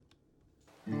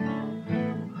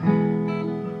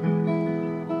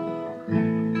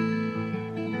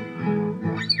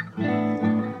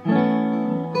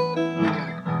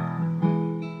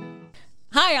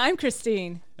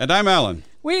Christine. And I'm Alan.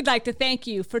 We'd like to thank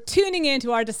you for tuning in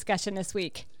to our discussion this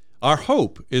week. Our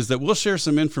hope is that we'll share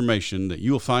some information that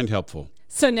you will find helpful.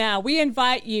 So now we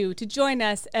invite you to join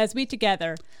us as we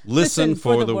together listen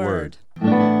for the word.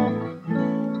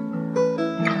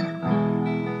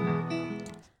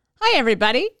 Hi,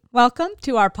 everybody. Welcome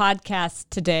to our podcast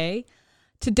today.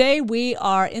 Today we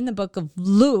are in the book of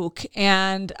Luke,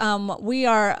 and we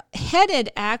are headed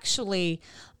actually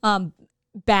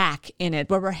back in it,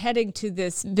 where we're heading to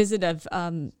this visit of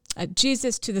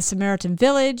Jesus to the Samaritan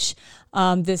village,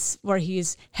 where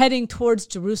he's heading towards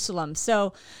Jerusalem.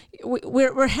 So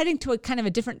we're heading to a kind of a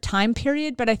different time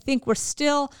period, but I think we're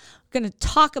still going to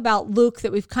talk about Luke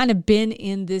that we've kind of been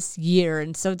in this year,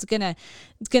 and so it's going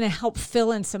to help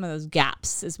fill in some of those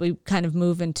gaps as we kind of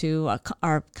move into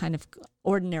our kind of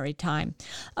ordinary time.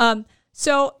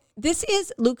 So this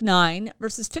is Luke 9,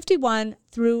 verses 51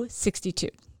 through 62.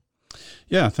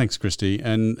 Yeah, thanks, Christy.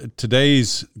 And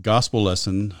today's gospel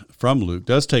lesson from Luke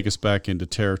does take us back into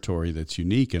territory that's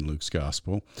unique in Luke's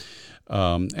gospel.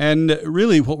 And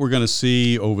really what we're going to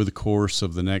see over the course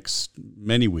of the next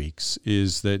many weeks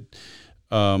is that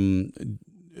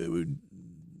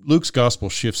Luke's gospel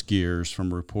shifts gears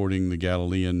from reporting the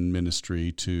Galilean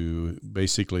ministry to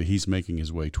basically he's making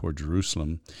his way toward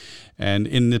Jerusalem. And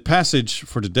in the passage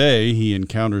for today, he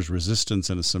encounters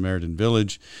resistance in a Samaritan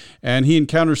village, and he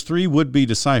encounters three would-be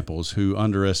disciples who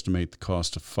underestimate the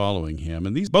cost of following him.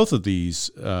 And both of these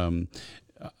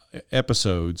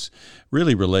episodes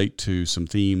really relate to some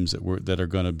themes that are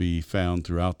going to be found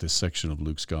throughout this section of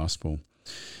Luke's gospel.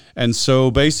 And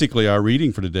so basically our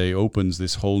reading for today opens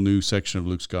this whole new section of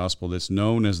Luke's gospel that's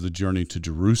known as the journey to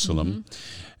Jerusalem.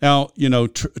 Mm-hmm. Now, you know,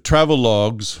 travel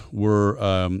logs were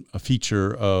a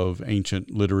feature of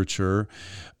ancient literature,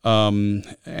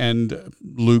 and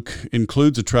Luke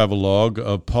includes a travel log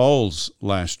of Paul's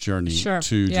last journey to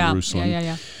Jerusalem.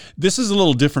 Yeah. This is a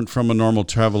little different from a normal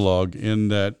travel log in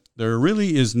that there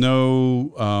really is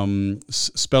no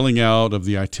spelling out of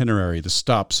the itinerary, the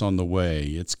stops on the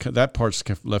way. That part's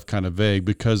left kind of vague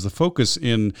because the focus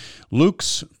in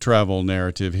Luke's travel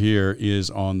narrative here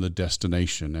is on the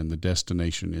destination, and the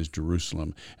destination is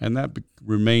Jerusalem. And that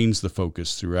remains the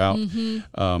focus throughout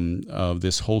of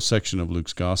this whole section of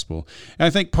Luke's gospel. And I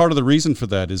think part of the reason for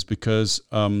that is because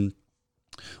one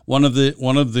of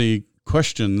the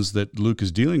questions that Luke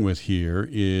is dealing with here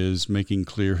is making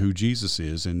clear who Jesus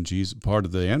is, and part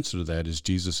of the answer to that is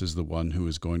Jesus is the one who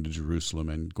is going to Jerusalem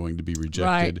and going to be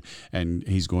rejected, and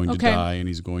he's going to die, and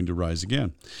he's going to rise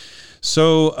again.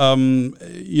 So,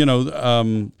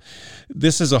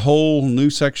 this is a whole new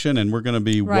section, and we're going to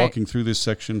be walking through this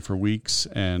section for weeks.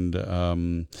 And,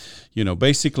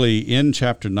 basically in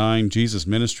chapter 9, Jesus'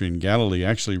 ministry in Galilee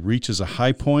actually reaches a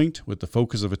high point with the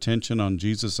focus of attention on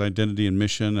Jesus' identity and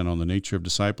mission and on the nature of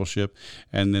discipleship.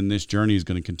 And then this journey is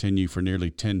going to continue for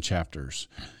nearly 10 chapters.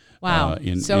 Wow.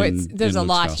 There's a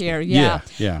lot here. Yeah.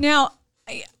 Now,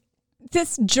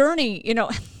 this journey,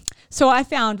 so I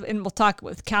found, and we'll talk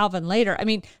with Calvin later, I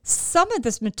mean, some of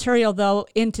this material, though,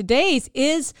 in today's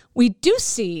we do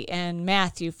see in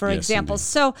Matthew, for example. Indeed.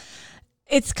 So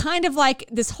it's kind of like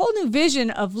this whole new vision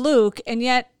of Luke, and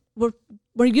yet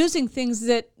we're using things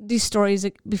that these stories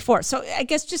before. So I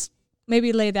guess just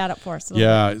maybe lay that up for us a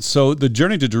little bit. So the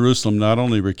journey to Jerusalem not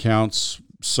only recounts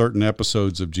certain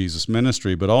episodes of Jesus'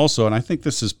 ministry, but also, and I think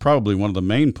this is probably one of the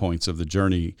main points of the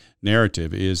journey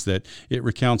narrative, is that it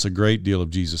recounts a great deal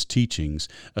of Jesus' teachings,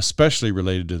 especially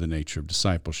related to the nature of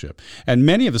discipleship. And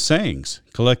many of the sayings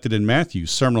collected in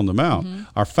Matthew's Sermon on the Mount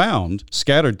are found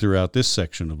scattered throughout this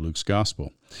section of Luke's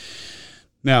gospel.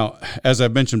 Now, as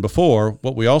I've mentioned before,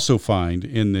 what we also find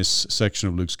in this section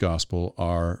of Luke's gospel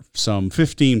are some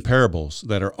 15 parables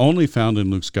that are only found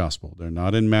in Luke's gospel. They're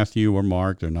not in Matthew or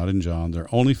Mark. They're not in John. They're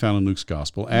only found in Luke's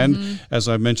gospel. And as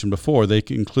I've mentioned before, they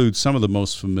include some of the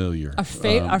most familiar.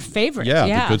 Our favorite.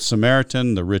 Yeah, the Good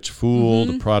Samaritan, the rich fool,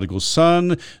 the prodigal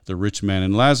son, the rich man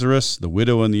and Lazarus, the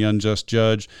widow and the unjust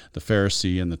judge, the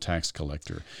Pharisee and the tax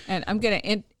collector. And I'm going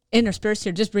to intersperse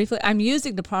here just briefly. I'm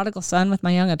using the prodigal son with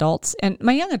my young adults, and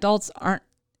my young adults aren't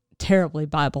terribly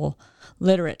Bible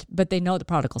literate, but they know the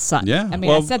prodigal son. Yeah, I mean,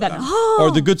 I said that.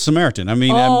 Or the Good Samaritan. I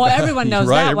mean, everyone knows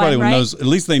that one, right? Everyone knows. At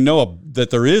least they know that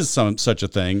there is such a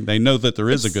thing. They know that there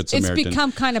is a Good Samaritan. It's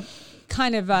become kind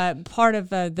of part of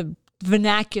the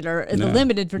vernacular, the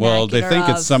limited vernacular. Well, they think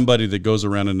it's somebody that goes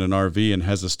around in an RV and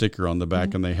has a sticker on the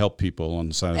back and they help people on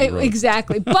the side of the road.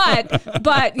 Exactly.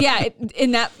 But yeah,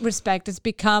 in that respect, it's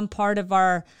become part of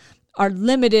our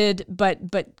limited but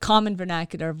common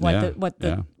vernacular of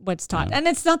what's taught. Yeah. And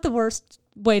it's not the worst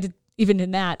way even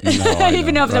in that, no,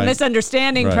 even though it's a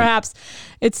misunderstanding, perhaps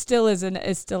it still is an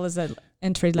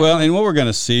entry level. Well, and what we're going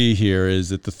to see here is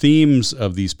that the themes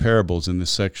of these parables in this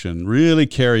section really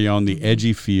carry on the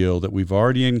edgy feel that we've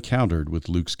already encountered with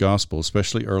Luke's gospel,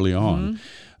 especially early on.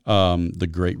 The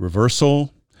great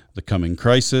reversal, the coming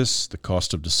crisis, the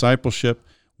cost of discipleship,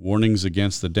 warnings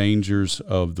against the dangers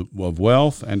of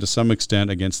wealth, and to some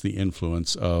extent against the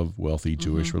influence of wealthy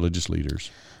Jewish religious leaders.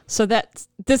 So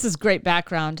this is great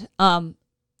background. And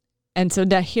so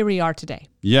here we are today.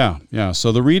 Yeah.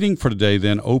 So the reading for today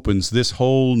then opens this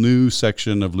whole new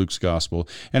section of Luke's gospel,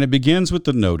 and it begins with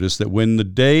the notice that when the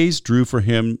days drew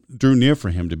near for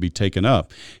him to be taken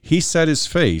up, he set his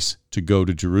face to go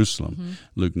to Jerusalem,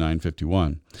 Luke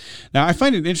 9:51. Now, I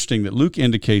find it interesting that Luke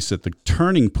indicates that the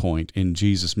turning point in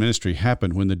Jesus' ministry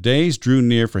happened when the days drew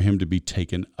near for him to be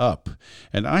taken up.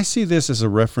 And I see this as a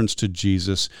reference to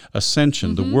Jesus'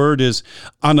 ascension. The word is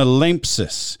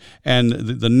analampsis, and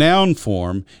the noun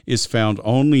form is found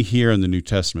only here in the New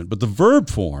Testament. But the verb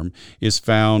form is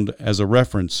found as a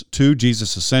reference to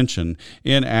Jesus' ascension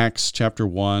in Acts chapter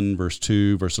 1, verse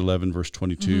 2, verse 11, verse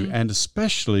 22, and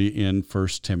especially in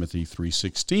 1 Timothy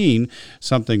 3:16,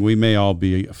 something we may all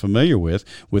be familiar with.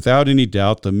 Without any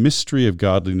doubt, the mystery of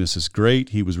godliness is great.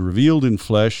 He was revealed in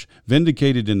flesh,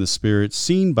 vindicated in the Spirit,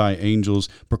 seen by angels,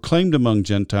 proclaimed among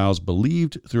Gentiles,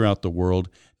 believed throughout the world,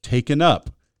 taken up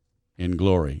in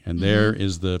glory. And there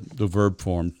is the verb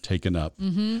form, taken up,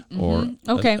 or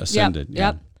ascended.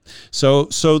 Yep. So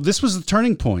this was the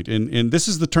turning point, and this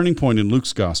is the turning point in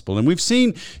Luke's gospel. And we've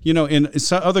seen, in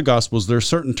other gospels, there are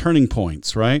certain turning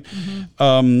points, right?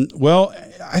 Well,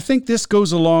 I think this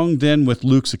goes along then with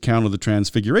Luke's account of the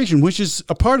Transfiguration, which is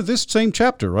a part of this same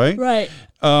chapter, right? Right.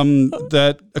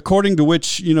 That according to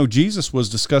which, Jesus was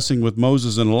discussing with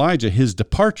Moses and Elijah his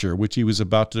departure, which he was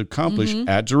about to accomplish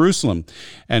at Jerusalem.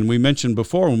 And we mentioned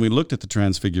before when we looked at the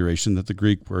Transfiguration that the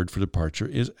Greek word for departure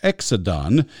is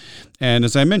exodon. And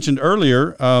as I mentioned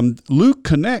earlier, Luke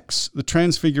connects the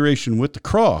Transfiguration with the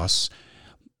cross,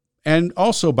 and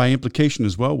also by implication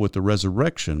as well with the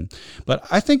resurrection. But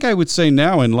I think I would say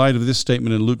now, in light of this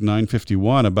statement in Luke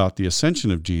 9:51 about the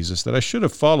ascension of Jesus, that I should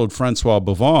have followed Francois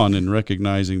Bavon in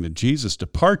recognizing that Jesus'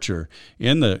 departure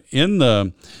in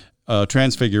the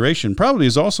Transfiguration probably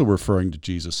is also referring to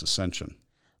Jesus' ascension.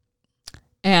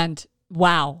 And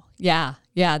wow, yeah,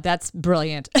 that's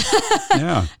brilliant.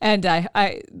 Yeah, and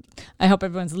I hope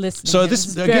everyone's listening. So this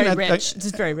is again, very rich. This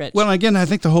is very rich. Well, again, I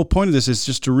think the whole point of this is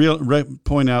just to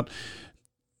point out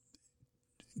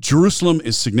Jerusalem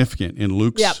is significant in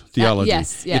Luke's theology.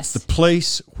 Yes. It's the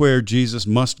place where Jesus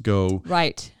must go.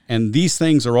 Right. And these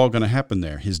things are all going to happen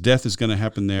there. His death is going to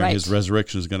happen there. Right. His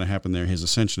resurrection is going to happen there. His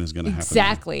ascension is going to happen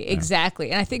there.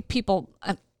 Exactly. And I think people,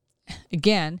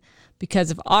 again,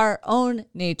 because of our own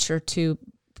nature to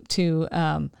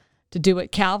do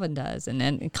what Calvin does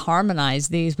and harmonize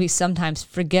these, we sometimes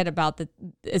forget about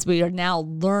as we are now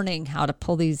learning how to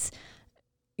pull these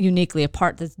uniquely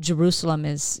apart, that Jerusalem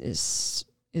is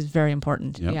very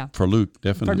important. Yep. Yeah. For Luke,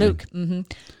 definitely. For Luke. Mm-hmm.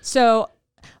 So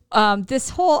this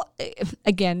whole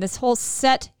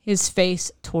set his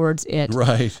face towards it.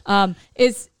 Right.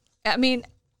 It's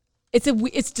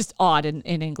just odd in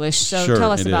English. So sure,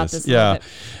 tell us about this. Yeah.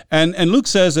 And Luke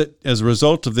says that as a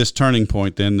result of this turning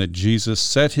point, then, that Jesus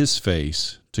set his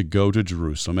face to go to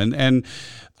Jerusalem. And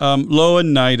Loa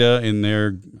and Nida, in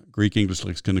their Greek English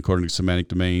lexicon, according to Semantic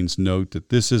Domains, note that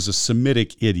this is a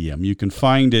Semitic idiom. You can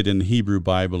find it in the Hebrew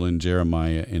Bible, in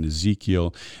Jeremiah and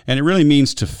Ezekiel, and it really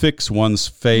means to fix one's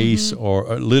face,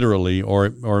 or literally, or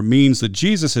it means that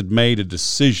Jesus had made a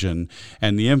decision,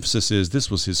 and the emphasis is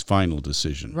this was his final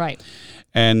decision. Right.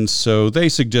 And so they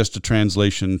suggest a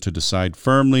translation: to decide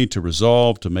firmly, to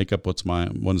resolve, to make up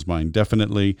one's mind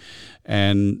definitely.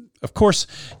 And of course,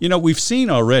 we've seen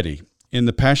already in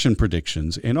the Passion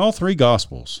predictions in all three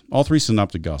Gospels, all three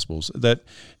Synoptic Gospels, that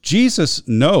Jesus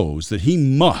knows that he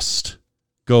must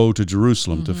go to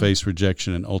Jerusalem to face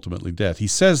rejection and ultimately death. He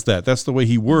says that. That's the way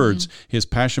he words his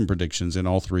Passion predictions in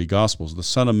all three Gospels. The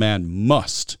Son of Man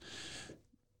must,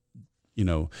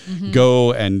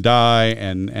 go and die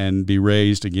and be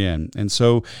raised again. And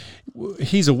so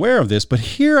he's aware of this. But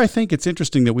here I think it's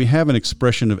interesting that we have an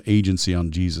expression of agency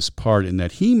on Jesus' part, in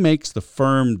that he makes the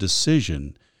firm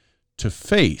decision to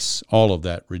face all of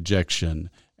that rejection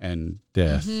and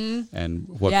death and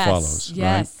what follows.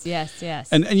 Yes.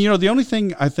 And the only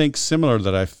thing I think similar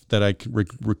that I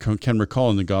can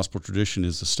recall in the gospel tradition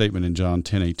is the statement in John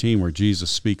 10:18 where Jesus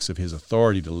speaks of his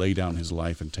authority to lay down his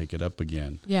life and take it up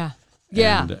again. Yeah.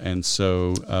 And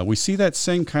so we see that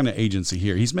same kind of agency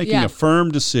here. He's making a firm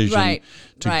decision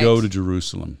to go to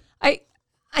Jerusalem.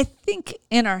 I think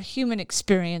in our human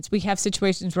experience, we have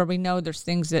situations where we know there's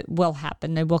things that will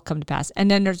happen, they will come to pass. And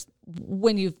then there's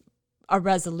when you are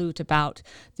resolute about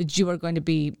that you are going to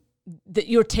be, that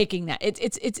you're taking that.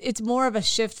 It's more of a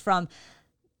shift from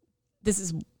this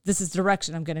is the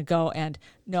direction I'm going to go, and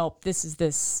no, this is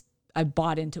this. I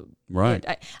bought into right.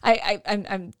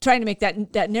 I'm trying to make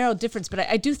that narrow difference, but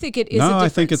I do think it is. No, I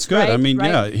think it's good. Right? I mean,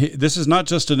 right? yeah, this is not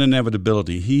just an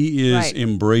inevitability. He is right.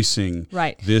 embracing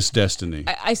right. this destiny.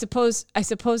 I suppose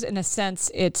in a sense,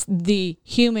 it's the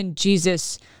human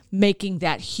Jesus making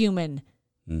that human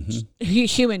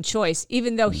choice,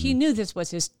 even though he knew this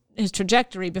was his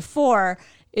trajectory before.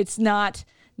 It's not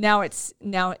now. It's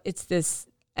this.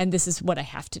 And this is what I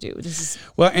have to do. This is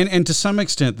well, and to some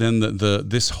extent, then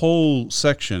this whole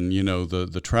section,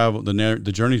 the travel,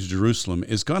 the journey to Jerusalem,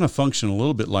 is going to function a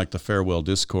little bit like the farewell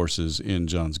discourses in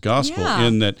John's Gospel,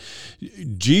 in that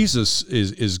Jesus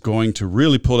is going to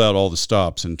really pull out all the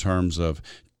stops in terms of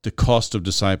the cost of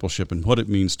discipleship and what it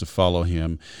means to follow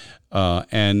him,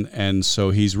 and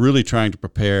so he's really trying to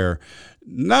prepare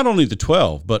not only the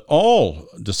 12, but all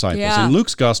disciples. Yeah. In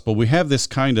Luke's gospel, we have this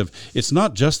kind of, it's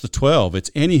not just the 12, it's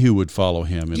any who would follow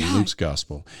him in Luke's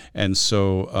gospel. And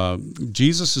so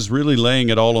Jesus is really laying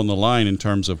it all on the line in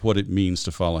terms of what it means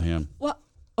to follow him. Well,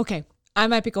 okay, I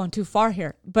might be going too far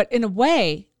here, but in a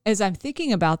way, as I'm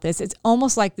thinking about this, it's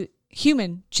almost like the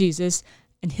human Jesus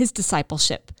and his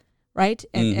discipleship. Right?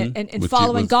 And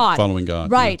following God. Following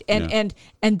God. Right. And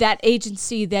that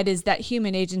agency that is that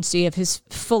human agency of his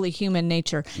fully human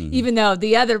nature, even though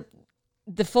the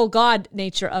full God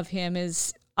nature of him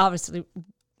is obviously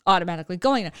automatically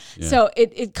going there. Yeah. So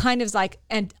it kind of is like,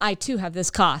 and I too have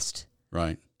this cost.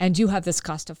 Right. And you have this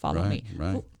cost to follow me.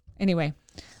 Right. Anyway.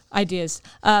 Ideas.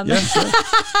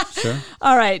 Sure.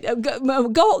 All right,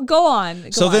 go on.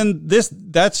 Then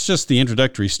that's just the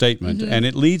introductory statement, and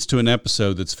it leads to an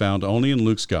episode that's found only in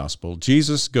Luke's gospel.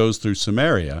 Jesus goes through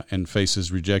Samaria and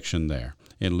faces rejection there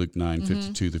in Luke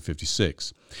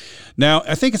 9:52-56. Now,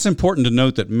 I think it's important to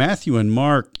note that Matthew and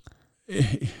Mark,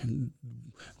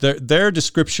 their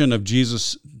description of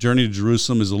Jesus' journey to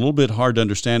Jerusalem is a little bit hard to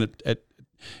understand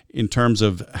in terms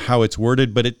of how it's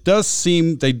worded, but it does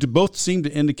seem, they both seem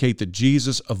to indicate that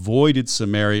Jesus avoided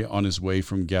Samaria on his way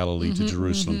from Galilee to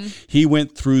Jerusalem. He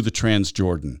went through the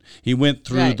Transjordan. He went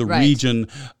through the region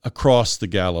across the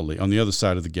Galilee, on the other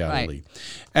side of the Galilee.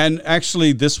 Right. And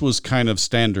actually, this was kind of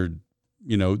standard,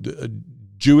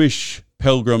 Jewish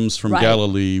pilgrims from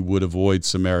Galilee would avoid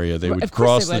Samaria. They would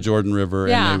cross the Jordan River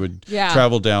and they would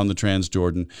travel down the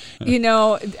Transjordan.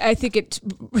 I think it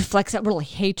reflects that real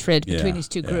hatred between these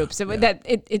two groups. That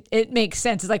it makes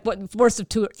sense. It's like what worst of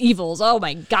two evils. Oh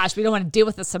my gosh, we don't want to deal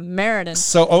with the Samaritans.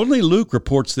 So only Luke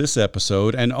reports this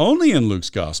episode, and only in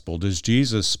Luke's gospel does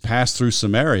Jesus pass through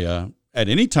Samaria at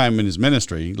any time in his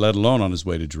ministry, let alone on his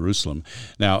way to Jerusalem.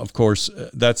 Now, of course,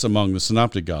 that's among the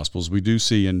synoptic gospels. We do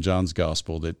see in John's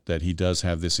gospel that he does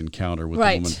have this encounter with the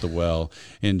woman at the well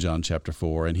in John chapter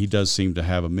 4, and he does seem to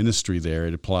have a ministry there.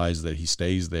 It implies that he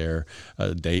stays there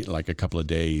like a couple of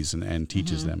days and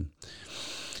teaches them.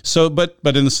 So, but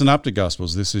in the synoptic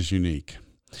gospels, this is unique.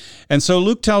 And so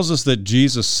Luke tells us that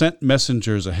Jesus sent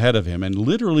messengers ahead of him, and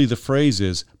literally the phrase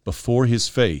is before his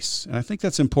face. And I think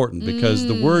that's important because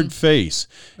the word face,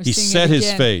 he set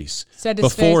his face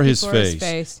before his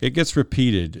face. It gets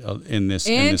repeated in this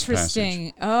passage.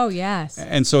 Interesting. Oh, yes.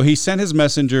 And so he sent his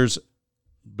messengers,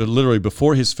 but literally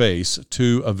before his face,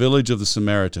 to a village of the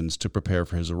Samaritans to prepare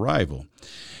for his arrival.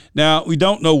 Now, we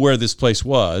don't know where this place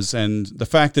was, and the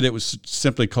fact that it was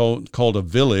simply called a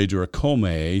village or a come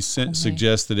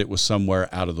suggests that it was somewhere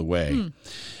out of the way.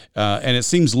 And it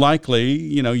seems likely,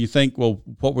 you think, well,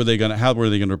 how were they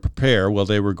going to prepare? Well,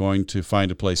 they were going to find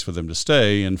a place for them to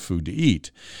stay and food to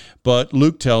eat. But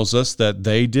Luke tells us that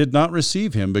they did not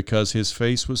receive him because his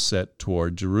face was set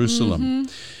toward Jerusalem.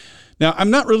 Now,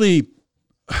 I'm not really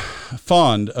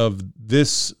fond of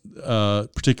this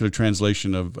particular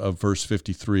translation of verse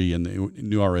 53 in the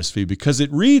New RSV because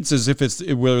it reads as if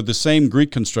it were the same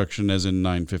Greek construction as in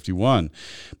 951.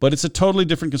 But it's a totally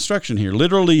different construction here.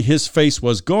 Literally, his face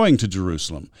was going to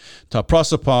Jerusalem. Ta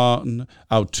prosopon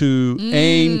autou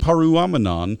ein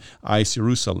paruamenon eis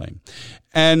Jerusalem.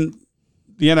 And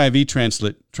the NIV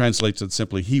translates it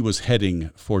simply, he was heading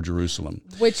for Jerusalem.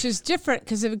 Which is different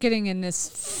because of getting in this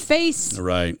face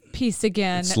piece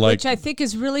again, which I think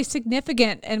is really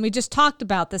significant. And we just talked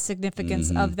about the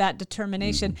significance of that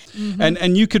determination.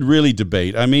 And you could really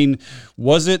debate. I mean,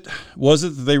 was it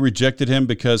that they rejected him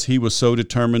because he was so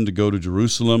determined to go to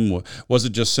Jerusalem? Was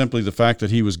it just simply the fact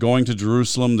that he was going to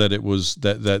Jerusalem that it was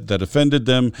that offended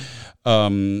them?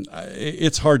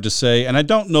 It's hard to say, and I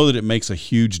don't know that it makes a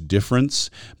huge difference,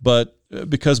 but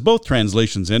because both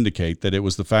translations indicate that it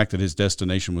was the fact that his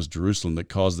destination was Jerusalem that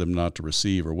caused them not to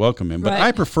receive or welcome him. But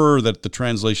I prefer that the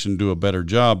translation do a better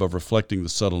job of reflecting the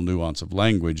subtle nuance of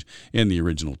language in the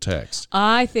original text.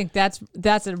 I think I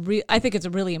think it's a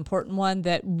really important one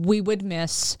that we would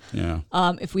miss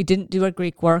if we didn't do a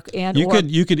Greek work. And you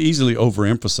could easily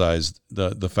overemphasize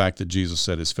the fact that Jesus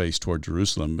set his face toward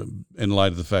Jerusalem in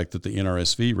light of the fact that the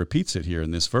NRSV repeats it here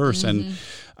in this verse. And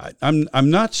I'm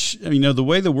not the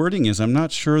way the wording is, I'm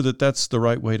not sure that that's the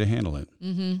right way to handle it.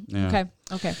 Yeah.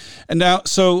 Okay. And now,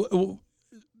 so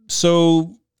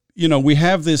we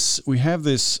have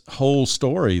this whole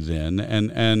story then,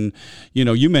 and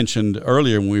you mentioned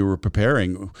earlier when we were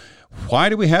preparing, why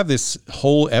do we have this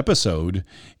whole episode?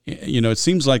 It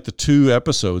seems like the two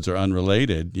episodes are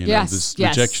unrelated. This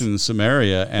rejection in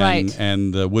Samaria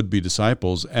and the would-be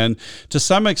disciples. And to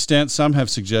some extent, some have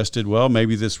suggested, well,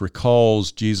 maybe this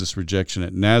recalls Jesus' rejection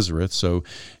at Nazareth. So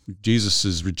Jesus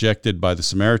is rejected by the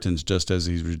Samaritans just as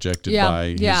he's rejected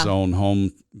by his own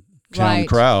hometown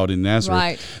crowd in Nazareth.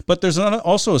 Right. But there's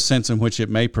also a sense in which it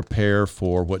may prepare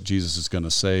for what Jesus is going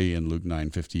to say in Luke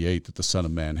 9:58, that the Son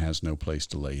of Man has no place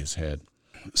to lay his head.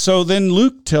 So then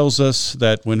Luke tells us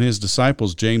that when his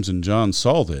disciples, James and John,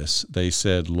 saw this, they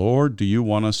said, "Lord, do you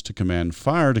want us to command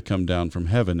fire to come down from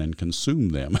heaven and consume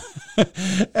them?"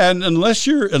 And unless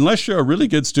you're a really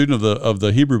good student of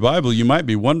the Hebrew Bible, you might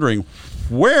be wondering,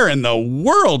 where in the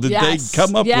world did they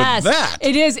come up with that?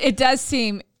 It does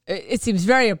seem... It seems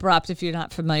very abrupt if you're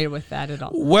not familiar with that at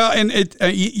all. Well, and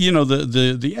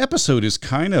the episode is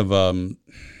kind of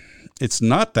it's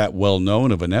not that well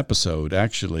known of an episode,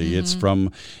 actually. It's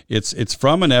from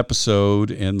an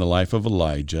episode in the life of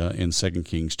Elijah in 2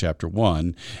 Kings chapter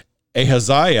 1.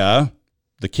 Ahaziah,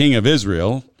 the king of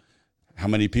Israel, how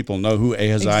many people know who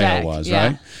Ahaziah was,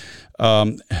 right?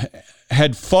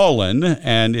 Had fallen,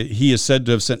 and he is said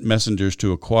to have sent messengers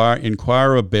to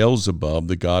inquire of Beelzebub,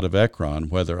 the god of Ekron,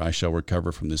 whether I shall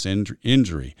recover from this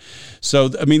injury. So,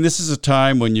 I mean, this is a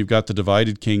time when you've got the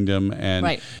divided kingdom, and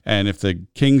if the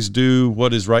kings do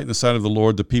what is right in the sight of the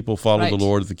Lord, the people follow the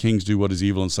Lord. If the kings do what is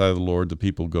evil in the sight of the Lord, the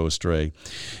people go astray.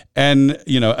 And,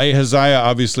 Ahaziah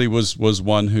obviously was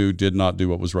one who did not do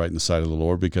what was right in the sight of the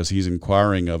Lord, because he's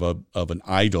inquiring of an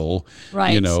idol,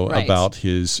 about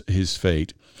his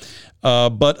fate.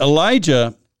 But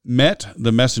Elijah met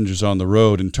the messengers on the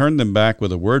road and turned them back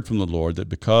with a word from the Lord that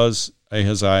because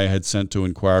Ahaziah had sent to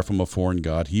inquire from a foreign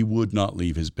god, he would not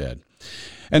leave his bed.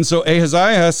 And so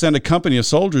Ahaziah sent a company of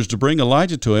soldiers to bring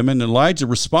Elijah to him, and Elijah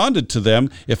responded to them,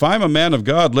 "If I'm a man of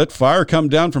God, let fire come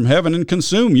down from heaven and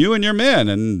consume you and your men."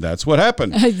 And that's what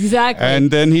happened. Exactly.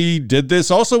 And then he did this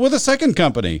also with a second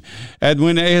company. And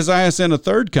when Ahaziah sent a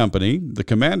third company, the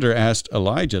commander asked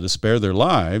Elijah to spare their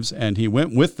lives, and he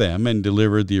went with them and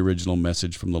delivered the original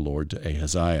message from the Lord to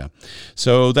Ahaziah.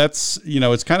 So that's,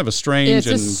 it's kind of a strange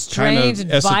kind of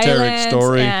esoteric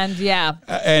story.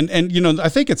 And I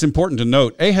think it's important to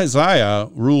note, Ahaziah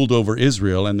ruled over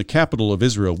Israel, and the capital of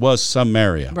Israel was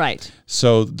Samaria. Right.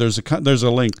 So there's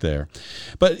a link there.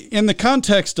 But in the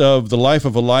context of the life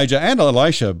of Elijah and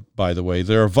Elisha, by the way,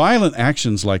 there are violent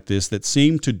actions like this that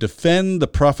seem to defend the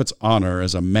prophet's honor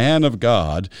as a man of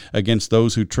God against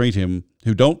those who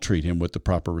don't treat him with the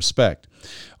proper respect.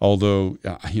 Although,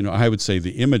 I would say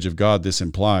the image of God this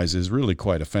implies is really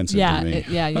quite offensive to me.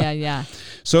 Yeah.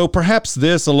 So perhaps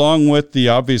this, along with the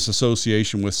obvious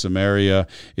association with Samaria,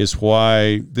 is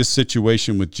why this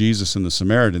situation with Jesus and the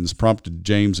Samaritans prompted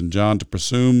James and John to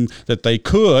presume that they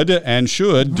could and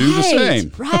should do the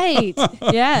same. Right,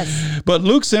 yes. But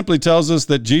Luke simply tells us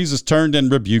that Jesus turned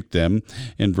and rebuked them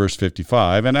in verse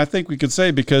 55. And I think we could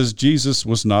say because Jesus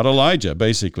was not Elijah,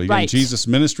 basically. Right. And Jesus'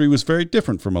 ministry was very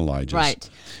different from Elijah's. Right.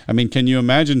 I mean, can you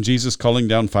imagine Jesus calling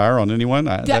down fire on anyone?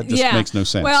 That just makes no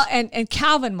sense. Well, and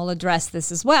Calvin will address this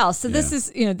as well. So this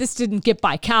is, this didn't get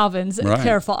by Calvin's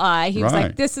careful eye. He was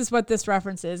like, this is what this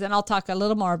reference is. And I'll talk a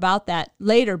little more about that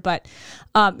later. But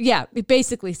it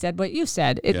basically said what you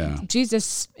said.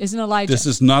 Jesus isn't Elijah. This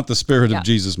is not the spirit of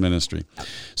Jesus' ministry.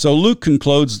 So Luke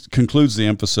concludes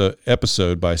the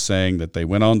episode by saying that they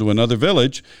went on to another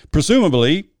village,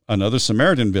 presumably another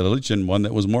Samaritan village, and one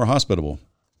that was more hospitable.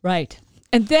 Right.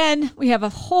 And then we have a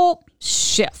whole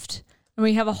shift. and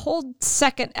we have a whole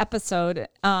second episode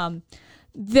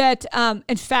that,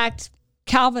 in fact,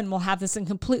 Calvin will have this in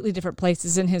completely different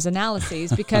places in his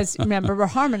analyses because, remember, we're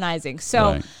harmonizing.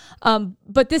 So, right.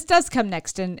 But this does come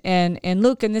next in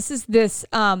Luke, and this is this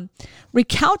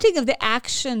recounting of the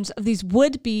actions of these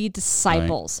would-be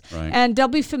disciples. Right. And they'll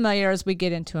be familiar as we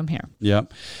get into them here.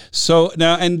 Yep. So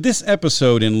now, and this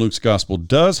episode in Luke's Gospel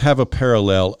does have a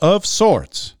parallel of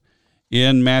sorts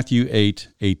in Matthew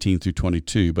 8:18 through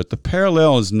 22, but the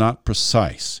parallel is not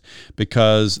precise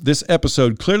because this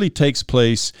episode clearly takes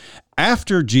place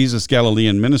after Jesus'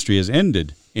 Galilean ministry has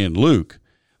ended in Luke,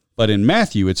 but in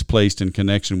Matthew it's placed in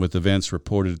connection with events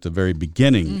reported at the very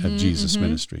beginning of Jesus'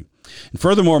 ministry. And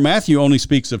furthermore, Matthew only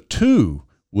speaks of 2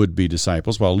 would-be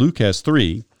disciples, while Luke has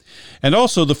 3. And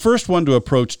also, the first one to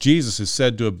approach Jesus is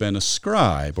said to have been a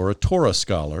scribe or a Torah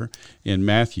scholar in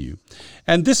Matthew.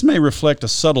 And this may reflect a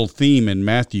subtle theme in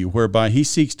Matthew whereby he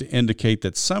seeks to indicate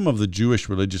that some of the Jewish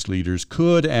religious leaders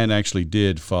could and actually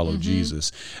did follow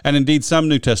Jesus. And indeed, some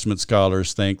New Testament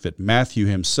scholars think that Matthew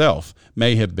himself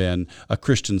may have been a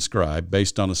Christian scribe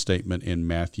based on a statement in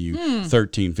Matthew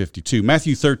 13:52.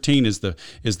 Matthew 13 is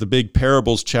the big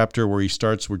parables chapter where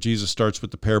Jesus starts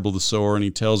with the parable of the sower and he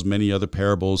tells many other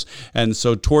parables. And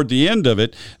so toward the end of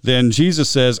it, then Jesus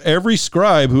says, every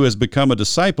scribe who has become a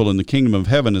disciple in the kingdom of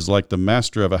heaven is like the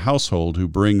master of a household who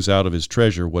brings out of his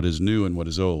treasure what is new and what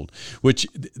is old. Which,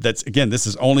 this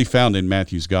is only found in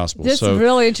Matthew's gospel. This is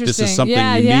really interesting. This is something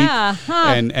unique. Yeah.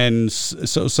 And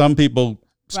so some people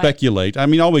speculate. Right. I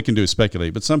mean, all we can do is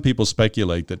speculate, but some people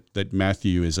speculate that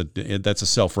Matthew that's a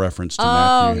self-reference to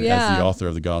Matthew as the author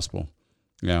of the gospel.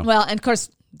 Yeah. Well, and of course,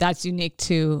 that's unique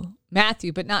to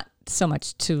Matthew, but not so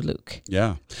much to Luke.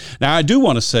 Yeah. Now, I do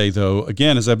want to say, though,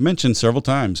 again, as I've mentioned several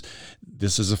times,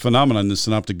 this is a phenomenon in the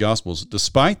Synoptic Gospels.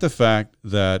 Despite the fact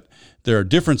that there are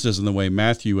differences in the way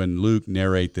Matthew and Luke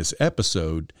narrate this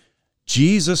episode,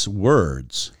 Jesus'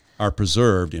 words are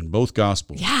preserved in both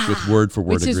Gospels with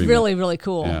word-for-word agreement. Which is really, really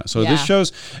cool. Yeah. So this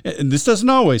shows, and this doesn't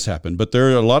always happen, but there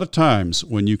are a lot of times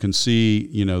when you can see,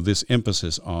 this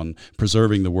emphasis on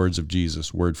preserving the words of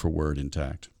Jesus word for word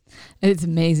intact. It's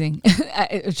amazing.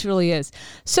 It truly is.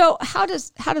 So how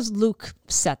does Luke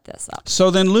set this up? So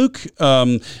then Luke,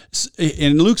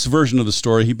 in Luke's version of the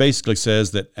story, he basically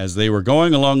says that as they were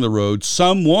going along the road,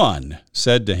 someone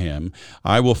said to him,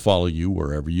 I will follow you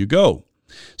wherever you go.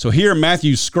 So here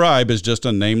Matthew's scribe is just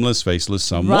a nameless, faceless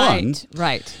someone.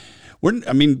 Right.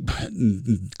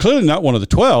 Clearly not one of the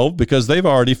 12 because they've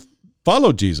already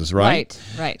followed Jesus, right?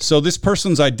 Right. So this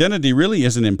person's identity really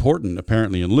isn't important,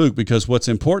 apparently, in Luke, because what's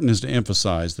important is to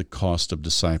emphasize the cost of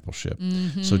discipleship.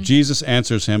 So Jesus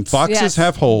answers him, foxes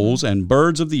have holes and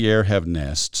birds of the air have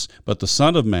nests, but the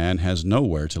Son of Man has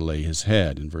nowhere to lay his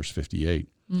head, in verse 58.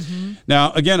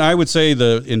 Now, again, I would say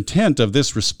the intent of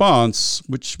this response,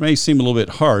 which may seem a little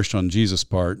bit harsh on Jesus'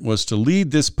 part, was to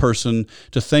lead this person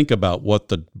to think about what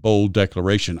the bold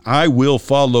declaration, I will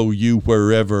follow you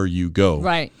wherever you go.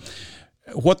 Right.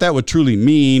 What that would truly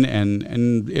mean,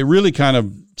 and it really kind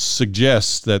of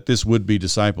suggests that this would-be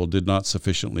disciple did not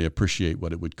sufficiently appreciate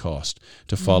what it would cost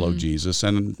to follow Jesus.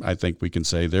 And I think we can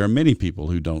say there are many people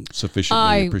who don't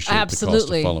sufficiently appreciate the cost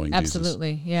of following Jesus.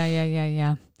 Absolutely.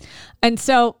 Yeah. And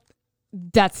so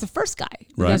that's the first guy.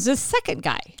 Right. There's the second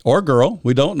guy. Or girl.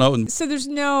 We don't know. So there's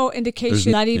no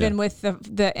indication, not even with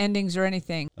the endings or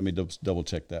anything. Let me double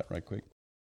check that right quick.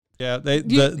 Yeah,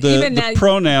 the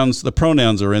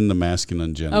pronouns are in the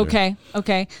masculine gender.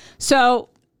 Okay. So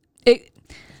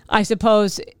I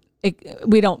suppose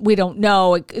we don't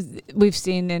know. We've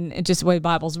seen in just the way the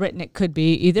Bible's written, it could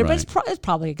be either, but it's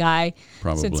probably a guy.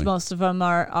 Probably. Since most of them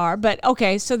are. But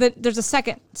okay, so there's a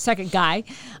second guy.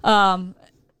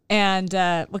 And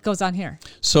what goes on here?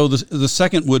 So the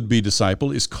second would-be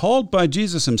disciple is called by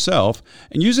Jesus himself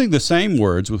and using the same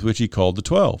words with which he called the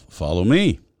 12, follow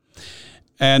me.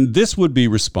 And this would be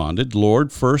responded,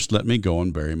 Lord, first let me go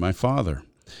and bury my father.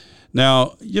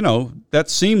 Now,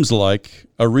 that seems like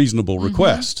a reasonable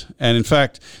request. And in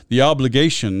fact, the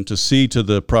obligation to see to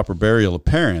the proper burial of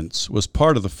parents was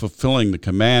part of the fulfilling the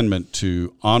commandment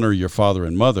to honor your father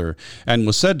and mother and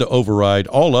was said to override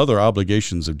all other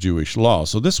obligations of Jewish law.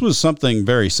 So this was something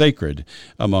very sacred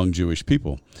among Jewish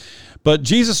people. But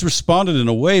Jesus responded in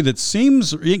a way that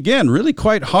seems, again, really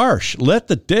quite harsh. Let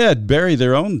the dead bury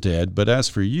their own dead, but as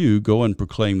for you, go and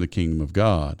proclaim the kingdom of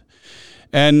God.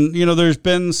 And, there's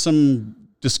been some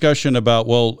discussion about,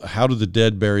 well, how do the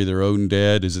dead bury their own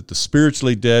dead? Is it the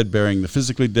spiritually dead burying the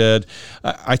physically dead?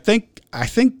 I think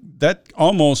that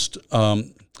almost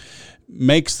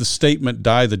makes the statement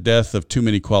die the death of too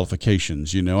many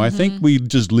qualifications. I think we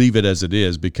just leave it as it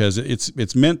is because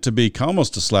it's meant to be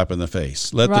almost a slap in the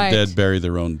face. Let the dead bury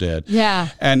their own dead. Yeah.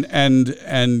 And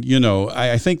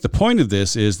I think the point of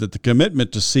this is that the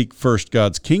commitment to seek first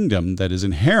God's kingdom that is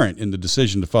inherent in the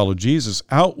decision to follow Jesus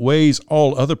outweighs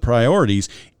all other priorities,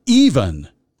 even,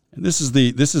 and this is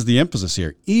the emphasis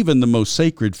here, even the most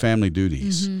sacred family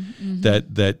duties.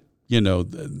 That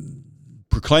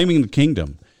proclaiming the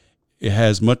kingdom, it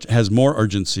has more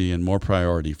urgency and more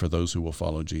priority for those who will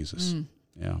follow Jesus.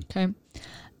 Yeah. Okay.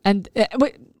 And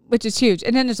which is huge.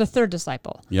 And then there's a third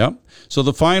disciple. Yep. So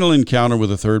the final encounter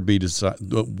with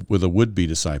a would-be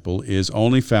disciple is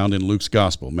only found in Luke's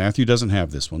gospel. Matthew doesn't have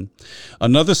this one.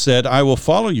 Another said, "I will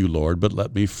follow you, Lord, but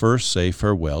let me first say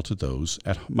farewell to those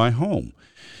at my home."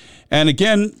 And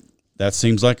again, that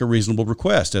seems like a reasonable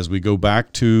request as we go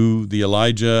back to the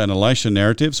Elijah and Elisha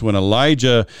narratives. When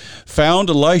Elijah found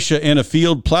Elisha in a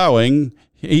field plowing,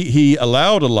 he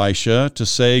allowed Elisha to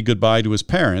say goodbye to his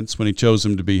parents when he chose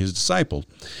him to be his disciple.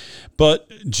 But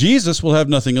Jesus will have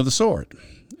nothing of the sort.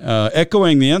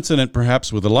 Echoing the incident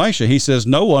perhaps with Elisha, he says,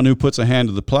 "No one who puts a hand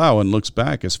to the plow and looks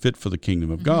back is fit for the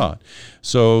kingdom of God."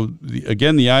 So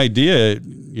again, the idea,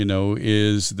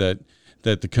 is that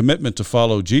the commitment to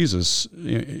follow Jesus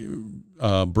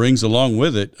brings along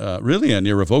with it really an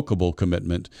irrevocable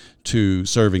commitment to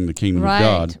serving the kingdom of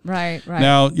God. Right.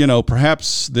 Now,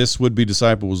 perhaps this would-be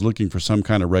disciple was looking for some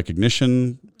kind of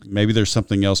recognition. Maybe there's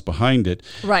something else behind it.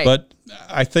 Right. But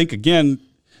I think, again,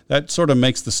 that sort of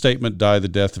makes the statement die the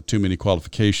death of too many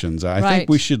qualifications. I think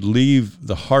we should leave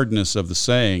the hardness of the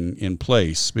saying in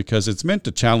place because it's meant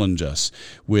to challenge us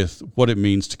with what it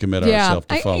means to commit ourselves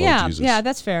to follow Jesus. Yeah,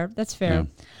 that's fair.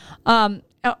 Yeah.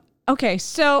 Okay,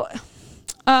 so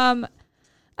I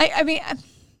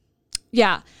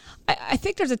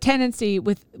think there's a tendency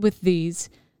with these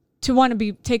to want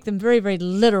to take them very, very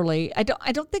literally. I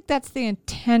don't think that's the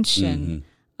intention.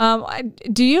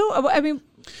 Do you? I mean.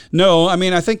 No,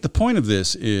 I think the point of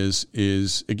this is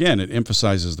again, it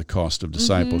emphasizes the cost of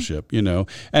discipleship,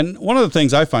 And one of the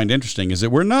things I find interesting is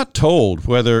that we're not told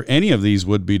whether any of these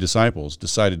would-be disciples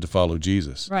decided to follow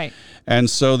Jesus. Right. And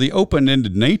so the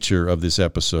open-ended nature of this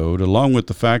episode, along with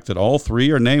the fact that all three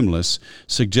are nameless,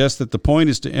 suggests that the point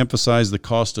is to emphasize the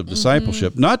cost of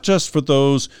discipleship, not just for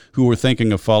those who were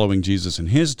thinking of following Jesus in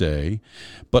his day,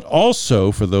 but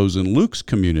also for those in Luke's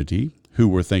community who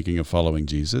were thinking of following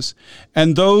Jesus,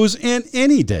 and those in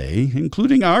any day,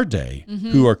 including our day,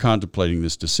 who are contemplating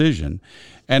this decision.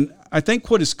 And I think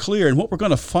what is clear and what we're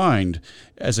going to find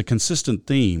as a consistent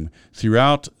theme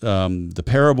throughout the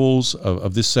parables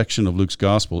of this section of Luke's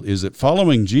gospel is that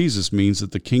following Jesus means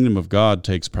that the kingdom of God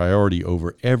takes priority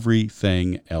over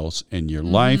everything else in your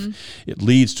life. It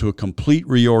leads to a complete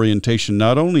reorientation,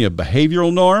 not only of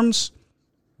behavioral norms.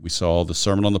 We saw the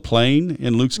Sermon on the Plain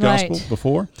in Luke's gospel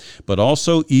before, but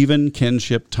also even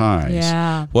kinship ties.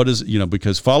 Yeah. What is,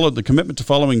 because the commitment to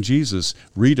following Jesus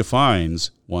redefines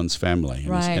one's family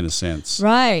in a sense.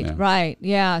 Right.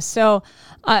 Yeah. So,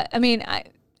 I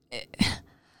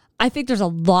think there's a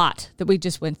lot that we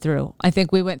just went through. I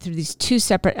think we went through these two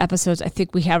separate episodes. I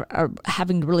think we are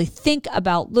having to really think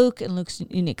about Luke and Luke's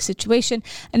unique situation.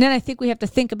 And then I think we have to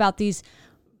think about these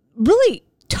really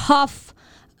tough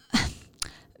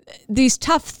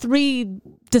three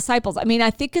disciples. I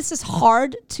think this is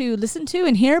hard to listen to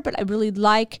and hear, but I really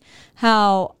like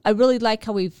how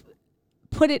we've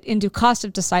put it into cost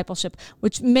of discipleship,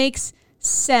 which makes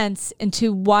sense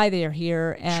into why they are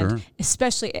here, and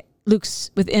especially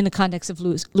Luke's within the context of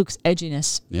Luke's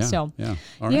edginess. Yeah. So, yeah.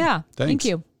 All right. Yeah. Thanks. Thank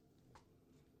you.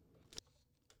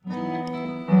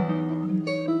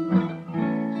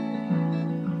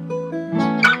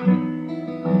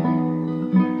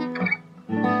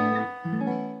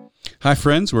 Hi,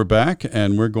 friends. We're back,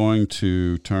 and we're going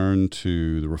to turn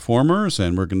to the Reformers,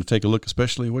 and we're going to take a look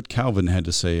especially at what Calvin had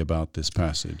to say about this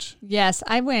passage. Yes,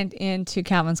 I went into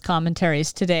Calvin's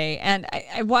commentaries today, and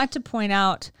I want to point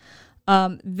out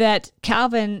that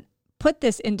Calvin put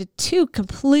this into two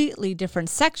completely different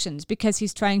sections because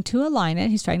he's trying to align it.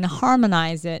 He's trying to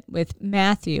harmonize it with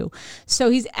Matthew.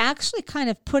 So he's actually kind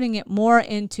of putting it more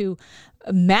into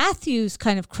Matthew's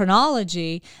kind of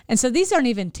chronology, and so these aren't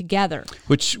even together.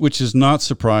 Which is not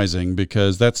surprising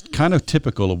because that's kind of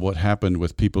typical of what happened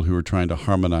with people who were trying to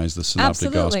harmonize the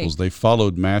Synoptic Gospels. They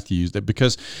followed Matthew's,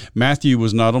 because Matthew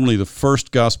was not only the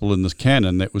first gospel in the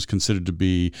canon that was considered to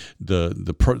be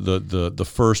the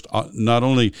first, not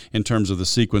only in terms of the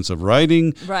sequence of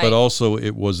writing, but also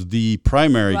it was the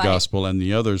primary gospel, and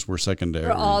the others were secondary.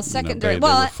 They're all secondary. They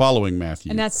were following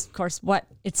Matthew, and that's of course what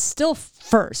it's still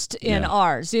first in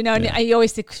ours, and I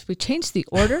always think we changed the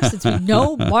order since we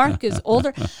know Mark is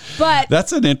older. But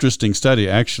that's an interesting study,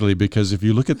 actually, because if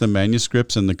you look at the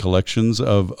manuscripts and the collections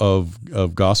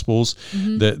of Gospels,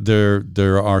 that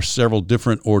there are several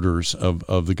different orders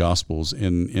of the Gospels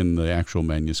in the actual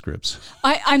manuscripts.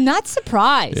 I'm not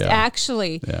surprised,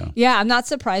 actually. Yeah, I'm not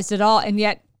surprised at all, and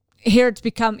yet. Here it's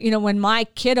become, when my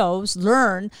kiddos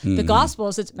learn the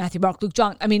Gospels, it's Matthew, Mark, Luke,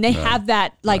 John. I mean, they have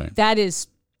that, that is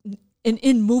an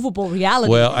immovable reality.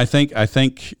 Well, I think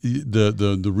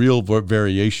the real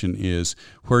variation is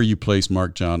where you place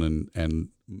Mark, John, and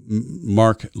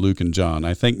Mark, Luke, and John.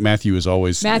 I think Matthew is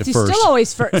always Matthew's first. Still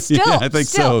always first. Still, I think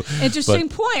so. Interesting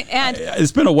point. And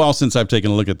it's been a while since I've taken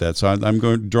a look at that, so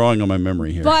I'm drawing on my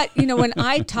memory here. But when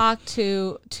I talk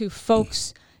to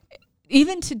folks,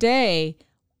 even today,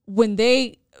 when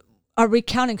they are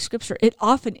recounting scripture, it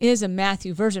often is a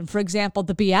Matthew version. For example,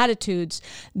 the Beatitudes,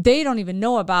 they don't even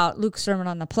know about Luke's Sermon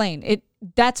on the Plain.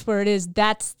 That's where it is.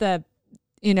 That's the,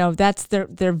 that's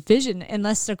their vision,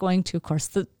 unless they're going to, of course,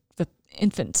 the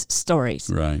infant stories,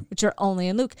 right, which are only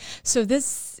in Luke. So it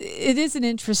is an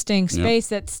interesting space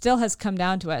that still has come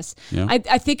down to us. Yeah.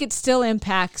 I think it still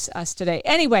impacts us today.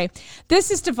 Anyway, this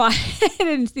is divided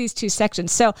into these two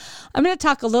sections. So I'm going to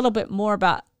talk a little bit more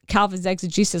about Calvin's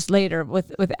exegesis later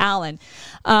with Alan.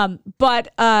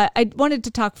 But I wanted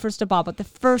to talk first of all about the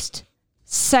first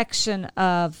section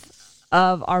of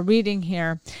our reading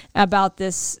here about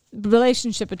this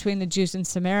relationship between the Jews and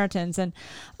Samaritans. And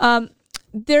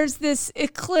there's this,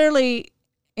 it clearly,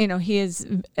 he is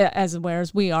as aware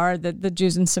as we are that the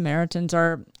Jews and Samaritans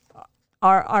are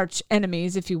arch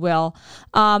enemies, if you will.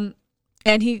 And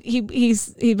he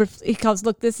calls,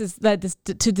 look, this is led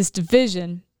to this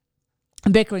division,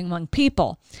 bickering among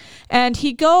people. And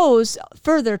he goes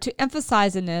further to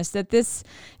emphasize in this that this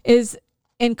is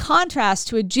in contrast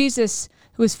to a Jesus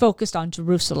who is focused on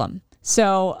Jerusalem.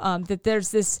 So that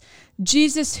there's this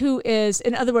Jesus who is,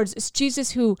 in other words, it's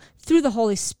Jesus who, through the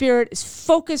Holy Spirit, is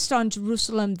focused on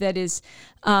Jerusalem, that is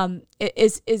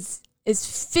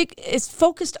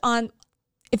focused on,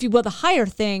 if you will, the higher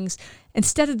things,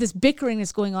 instead of this bickering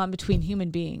that's going on between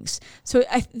human beings. So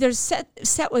there's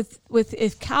set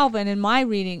with Calvin, in my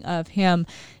reading of him,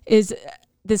 is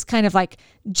this kind of like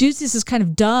Jesus is kind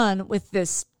of done with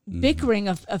this bickering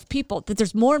of people, that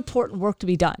there's more important work to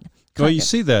be done. Well, you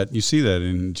see that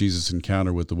in Jesus'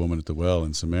 encounter with the woman at the well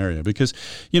in Samaria, because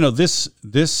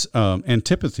this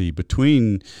antipathy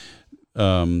between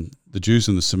the Jews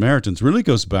and the Samaritans really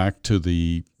goes back to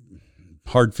the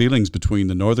hard feelings between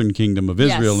the northern kingdom of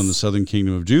Israel and the southern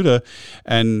kingdom of Judah,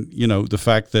 and the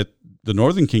fact that the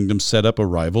northern kingdom set up a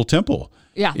rival temple.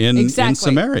 In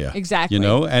Samaria. Exactly.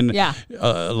 And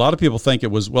a lot of people think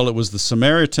it was the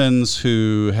Samaritans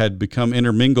who had become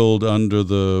intermingled under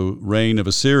the reign of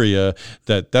Assyria,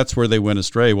 that's where they went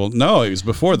astray. Well, no, it was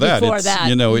before that.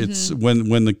 It's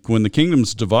when the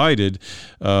kingdoms divided,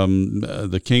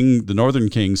 the northern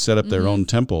king set up their own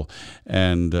temple,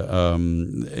 and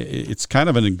it's kind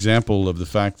of an example of the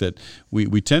fact that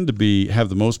we tend to have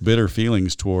the most bitter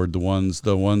feelings toward the ones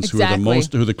who are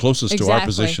who are the closest to our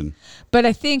position. But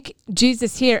I think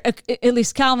Jesus here, at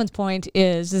least Calvin's point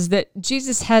is that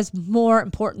Jesus has more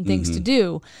important things to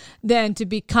do than to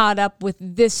be caught up with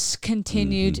this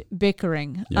continued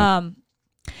bickering. Yeah.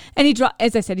 And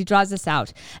as I said, he draws this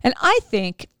out. And I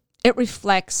think it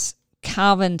reflects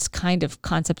Calvin's kind of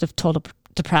concept of total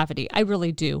depravity. I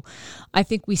really do. I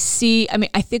think we see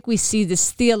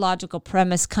this theological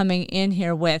premise coming in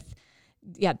here with,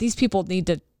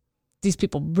 these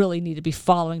people really need to be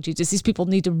following Jesus. These people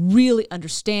need to really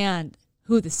understand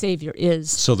who the Savior is.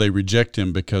 So they reject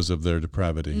him because of their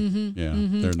depravity.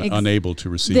 They're unable to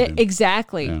receive him.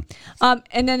 Exactly. Yeah.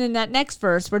 And then in that next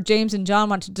verse, where James and John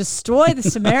want to destroy the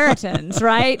Samaritans,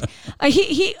 right?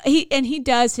 He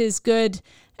does his good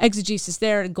exegesis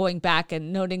there, and going back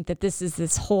and noting that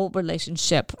this whole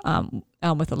relationship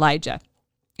with Elijah,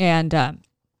 and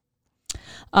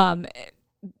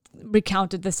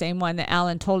recounted the same one that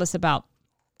Alan told us about.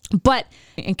 But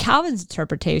in Calvin's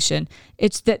interpretation,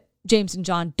 it's that James and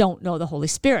John don't know the Holy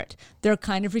Spirit. They're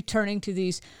kind of returning to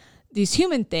these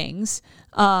human things,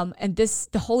 and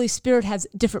the Holy Spirit has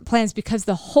different plans, because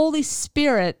the Holy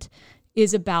Spirit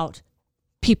is about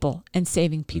people and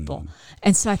saving people.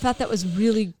 And so I thought that was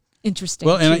really interesting.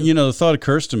 Well, and the thought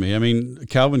occurs to me, I mean,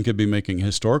 Calvin could be making a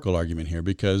historical argument here,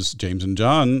 because James and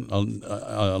John,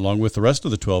 along with the rest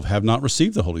of the 12, have not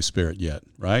received the Holy Spirit yet,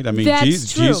 right? I mean,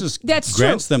 Jesus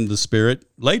grants them the Spirit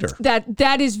later.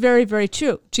 That is very, very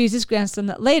true. Jesus grants them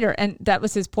that later, and that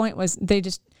was his point, was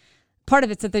part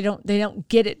of it's that they don't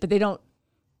get it, but they don't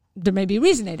there may be a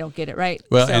reason they don't get it right.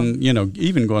 Well, and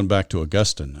even going back to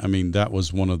Augustine, I mean, that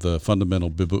was one of the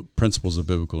fundamental principles of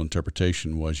biblical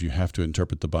interpretation, was you have to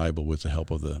interpret the Bible with the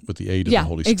help of with the aid of the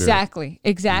Holy Spirit.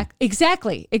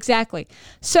 Exactly.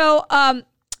 So,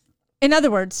 in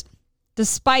other words,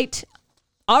 despite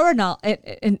our knowledge,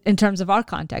 in terms of our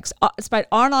context, despite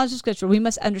our knowledge of Scripture, we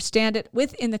must understand it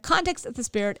within the context of the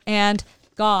Spirit and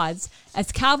God's.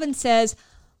 As Calvin says,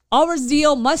 our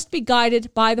zeal must be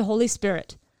guided by the Holy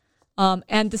Spirit,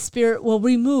 and the Spirit will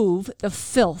remove the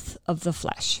filth of the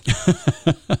flesh.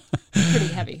 Pretty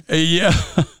heavy. Yeah.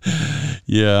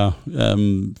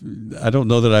 I don't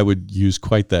know that I would use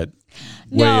quite that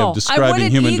way of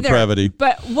describing human depravity.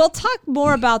 But we'll talk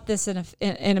more about this in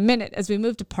a minute as we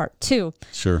move to part 2.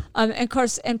 Sure. And of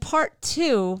course, in part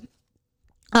 2,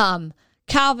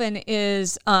 Calvin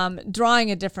is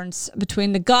drawing a difference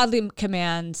between the godly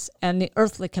commands and the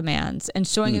earthly commands, and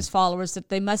showing his followers that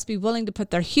they must be willing to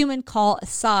put their human call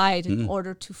aside in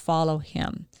order to follow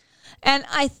him. And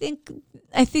I think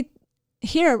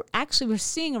here, actually, we're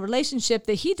seeing a relationship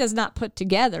that he does not put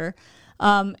together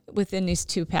within these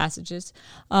two passages.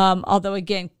 Although,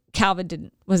 again,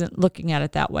 Calvin wasn't looking at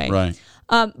it that way. Right.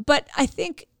 But I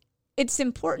think it's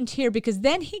important here because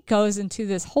then he goes into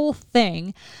this whole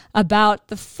thing about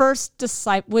the first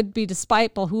would-be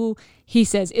disciple who he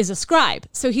says is a scribe.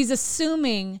 So he's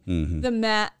assuming the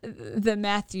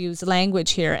Matthew's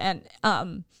language here, and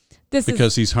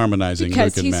he's harmonizing Luke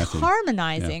and Matthew. Because he's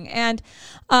harmonizing, and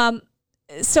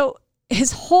so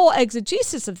his whole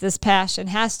exegesis of this passion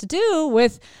has to do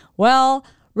with,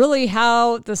 really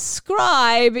how the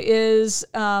scribe is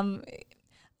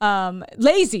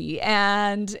lazy,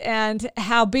 and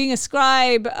how being a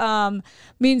scribe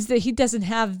means that he doesn't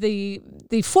have the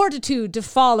fortitude to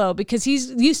follow because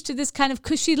he's used to this kind of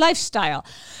cushy lifestyle,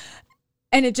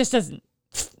 and it just doesn't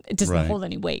hold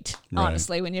any weight,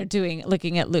 honestly, when you're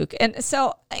looking at Luke. And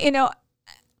so,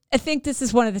 I think this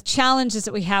is one of the challenges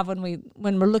that we have when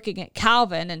we're looking at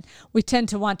Calvin, and we tend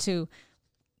to want to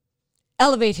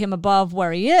elevate him above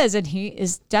where he is, and he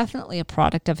is definitely a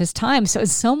product of his time. So in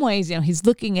some ways, he's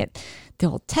looking at the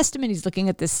Old Testament. He's looking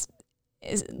at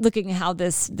looking at how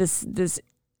this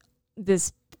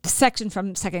section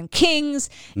from 2 Kings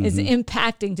is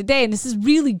impacting today, and this is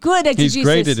really good exegesis. He's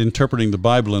great at interpreting the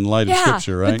Bible in light of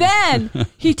Scripture, right? But then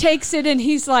he takes it and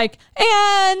he's like,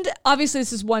 and obviously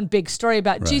this is one big story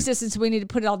about Jesus, and so we need to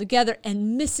put it all together,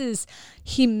 and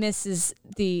he misses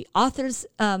the author's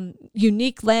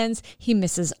unique lens. He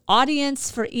misses audience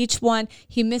for each one.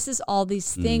 He misses all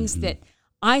these things that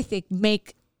I think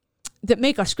make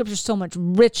our Scripture so much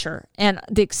richer, and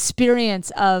the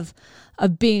experience of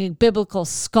being a biblical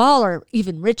scholar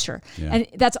even richer. Yeah. And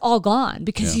that's all gone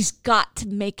because he's got to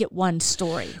make it one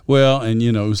story. Well, and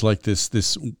it was like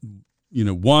this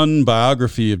one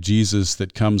biography of Jesus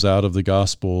that comes out of the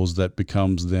Gospels that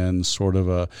becomes then sort of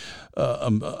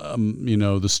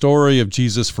the story of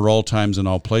Jesus for all times and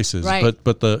all places. Right.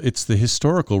 But it's the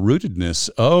historical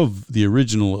rootedness of the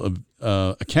original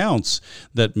accounts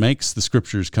that makes the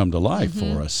Scriptures come to life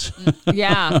for us.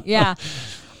 Yeah.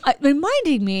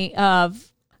 Reminding me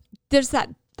of, there's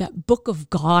that book of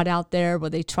God out there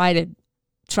where they try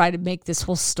to make this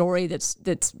whole story that's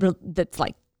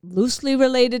like loosely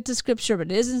related to Scripture,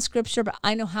 but it isn't Scripture. But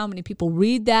I know how many people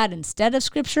read that instead of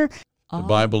Scripture. The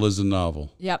Bible is a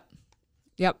novel. Yep.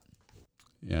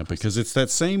 Yeah, because it's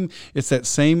that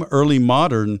same early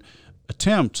modern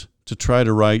attempt to try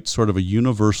to write sort of a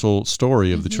universal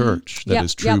story of the church that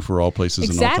is true for all places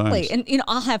and all times. Exactly. And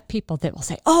I'll have people that will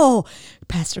say, "Oh,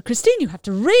 Pastor Christine, you have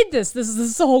to read this. This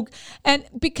is so," and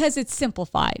because it's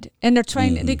simplified, and they're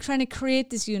trying to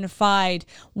create this unified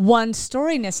one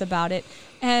storyness about it,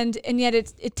 and yet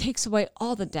it takes away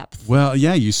all the depth. Well,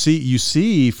 yeah, you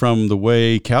see from the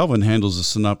way Calvin handles the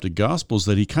Synoptic Gospels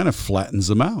that he kind of flattens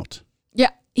them out.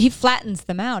 Yeah. He flattens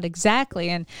them out, exactly,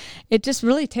 and it just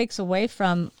really takes away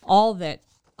from all that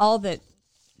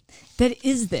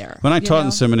is there. When I taught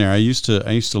in seminary, I used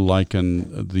to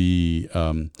liken the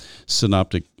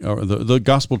synoptic or the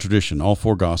gospel tradition, all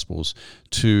four gospels,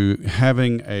 to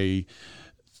having a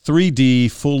 3D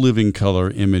full living color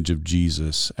image of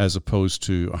Jesus, as opposed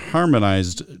to a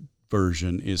harmonized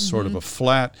version is sort of a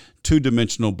flat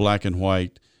 2-dimensional black and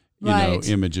white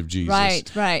image of Jesus.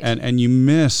 Right. And you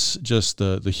miss just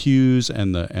the hues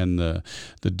and the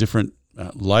different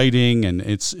lighting, and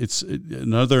it's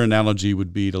another analogy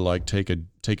would be to like take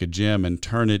a gem and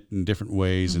turn it in different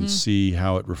ways and see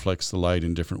how it reflects the light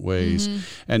in different ways.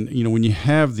 And when you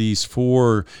have these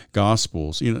four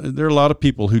gospels, there are a lot of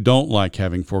people who don't like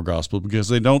having four gospels because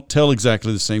they don't tell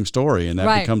exactly the same story, and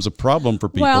that becomes a problem for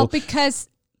people. Well, because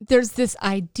there's this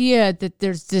idea that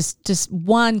there's this just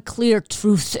one clear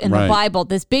truth in the Bible,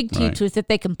 this big T truth that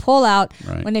they can pull out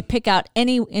when they pick out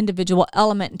any individual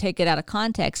element and take it out of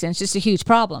context, and it's just a huge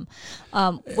problem.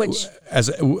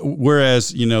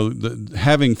 Whereas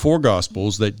having four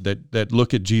gospels that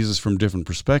look at Jesus from different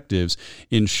perspectives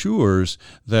ensures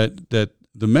that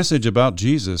the message about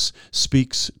Jesus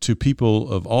speaks to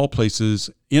people of all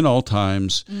places, in all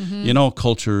times, in all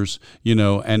cultures,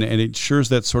 and it ensures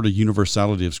that sort of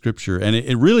universality of Scripture. And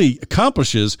it really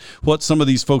accomplishes what some of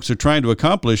these folks are trying to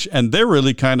accomplish, and they're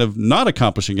really kind of not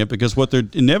accomplishing it, because what they're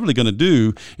inevitably going to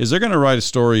do is they're going to write a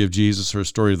story of Jesus or a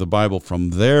story of the Bible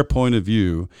from their point of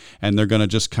view, and they're going to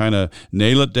just kind of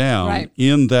nail it down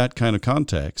in that kind of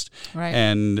context. Right.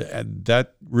 And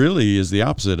that really is the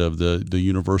opposite of the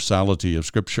universality of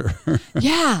Scripture.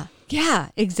 Yeah,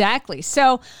 exactly.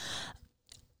 So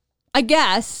I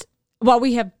guess while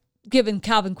we have given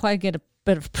Calvin quite a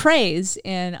bit of praise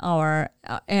in our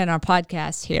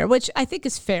podcast here, which I think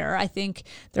is fair. I think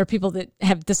there are people that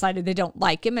have decided they don't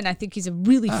like him, and I think he's a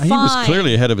really fine. He was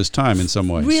clearly ahead of his time in some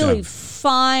ways. Really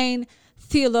fine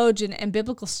theologian and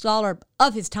biblical scholar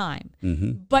of his time.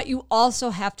 Mm-hmm. But you also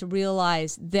have to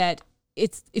realize that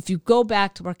if you go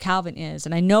back to where Calvin is,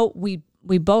 and I know we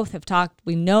both have talked,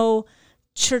 we know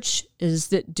churches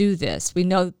that do this, we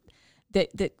know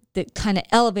that kind of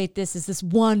elevate this as this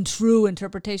one true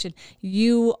interpretation.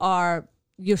 You're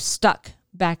stuck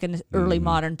back in the early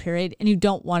modern period, and you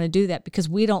don't want to do that, because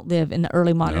we don't live in the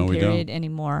early modern period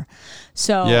anymore.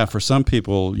 So for some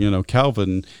people,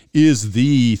 Calvin is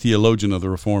the theologian of the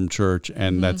Reformed Church,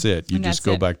 and that's it. You just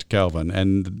go back to Calvin,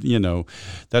 and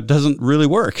that doesn't really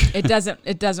work.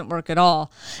 It doesn't work at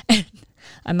all.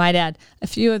 I might add, a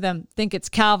few of them think it's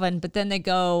Calvin, but then they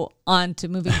go on to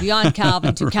moving beyond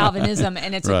Calvin to Calvinism,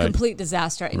 and it's a complete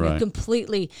disaster. And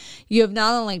you have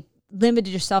not only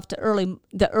limited yourself to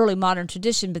the early modern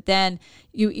tradition, but then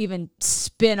you even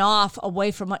spin off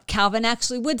away from what Calvin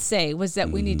actually would say, was that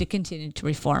we need to continue to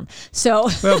reform. So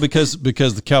because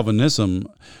the Calvinism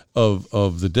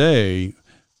of the day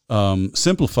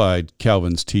simplified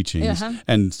Calvin's teachings,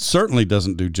 and certainly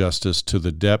doesn't do justice to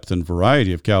the depth and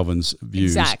variety of Calvin's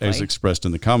views as expressed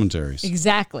in the commentaries.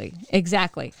 Exactly.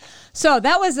 So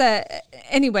that was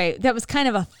that was kind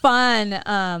of a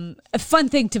fun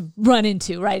thing to run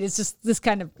into, right? It's just this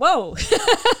kind of, whoa,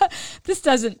 this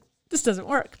doesn't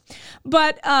work.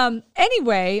 But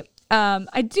anyway,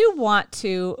 I do want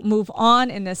to move on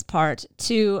in this part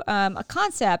to a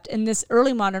concept in this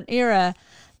early modern era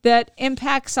that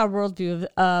impacts our worldview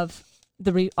of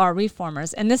our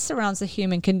reformers, and this surrounds the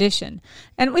human condition.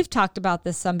 And we've talked about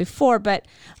this some before, but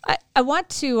I want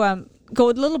to go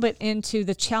a little bit into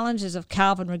the challenges of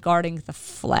Calvin regarding the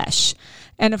flesh.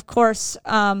 And of course,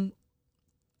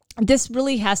 this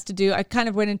really has to do, I kind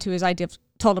of went into his idea of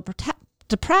total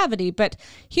depravity, but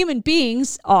human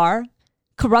beings are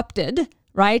corrupted,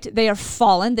 right? They are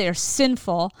fallen, they are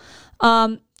sinful.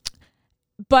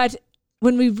 But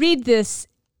when we read this,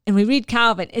 and we read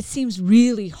Calvin, it seems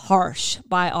really harsh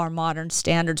by our modern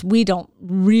standards. We don't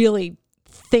really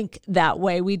think that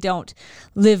way. We don't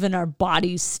live in our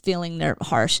bodies feeling they're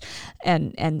harsh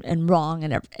and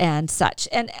wrong and such.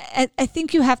 And I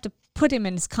think you have to put him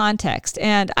in his context.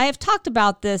 And I have talked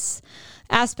about this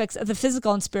aspects of the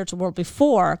physical and spiritual world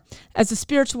before, as the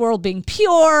spiritual world being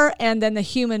pure and then the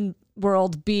human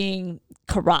world being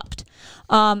corrupt.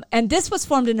 And this was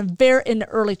formed in the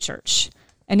early church.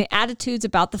 And the attitudes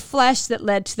about the flesh that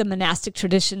led to the monastic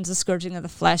traditions, the scourging of the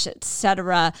flesh,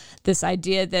 etc. This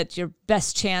idea that your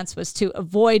best chance was to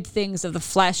avoid things of the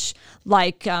flesh,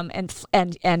 like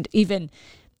and even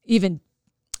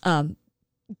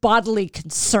bodily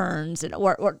concerns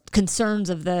or concerns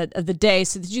of the day,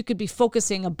 so that you could be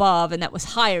focusing above, and that was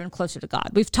higher and closer to God.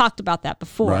 We've talked about that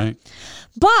before, right?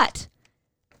 But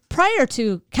prior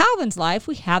to Calvin's life,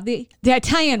 we have the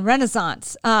Italian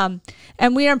Renaissance, and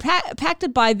we are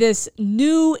impacted by this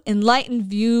new enlightened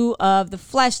view of the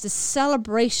flesh, the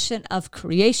celebration of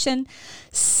creation,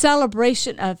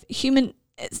 celebration of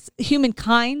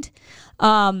humankind,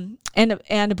 and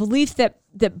a belief that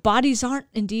bodies aren't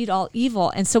indeed all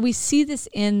evil. And so we see this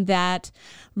in that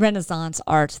Renaissance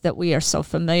art that we are so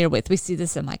familiar with. We see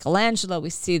this in Michelangelo. We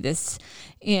see this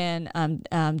in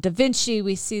Da Vinci.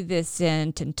 We see this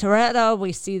in Tintoretto.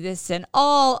 We see this in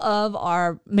all of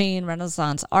our main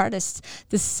Renaissance artists,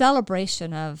 the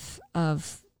celebration of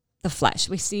the flesh.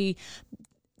 We see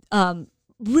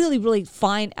really, really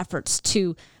fine efforts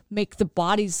to make the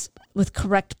bodies with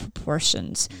correct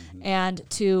proportions, and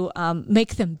to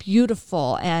make them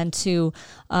beautiful, and to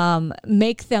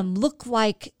make them look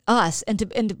like us, and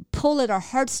to pull at our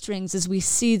heartstrings as we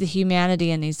see the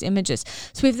humanity in these images.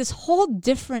 So we have this whole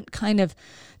different kind of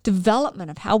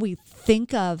development of how we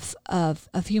think of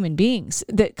human beings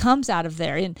that comes out of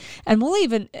there. And we'll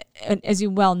even, as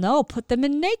you well know, put them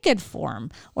in naked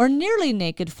form or nearly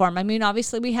naked form. I mean,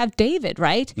 obviously we have David,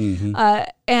 right?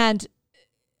 And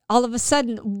all of a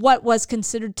sudden, what was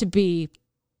considered to be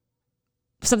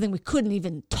something we couldn't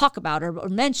even talk about or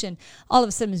mention, all of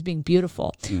a sudden is being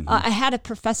beautiful. I had a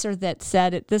professor that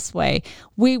said it this way: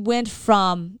 we went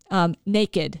from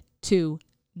naked to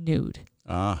nude.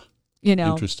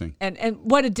 Interesting. And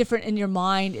what a different in your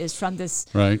mind is from this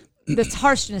right. this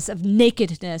harshness of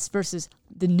nakedness versus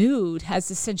the nude has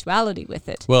the sensuality with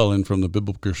it. Well, and from the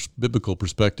biblical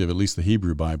perspective, at least the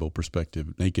Hebrew Bible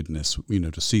perspective, nakedness,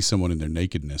 to see someone in their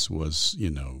nakedness was,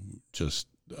 just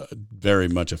very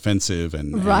much offensive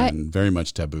and very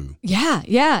much taboo.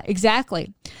 Yeah,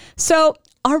 exactly. So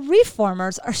our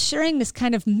reformers are sharing this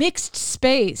kind of mixed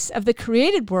space of the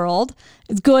created world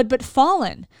is good but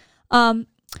fallen.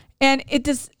 And it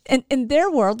does, in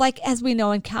their world, like as we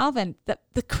know in Calvin,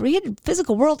 the created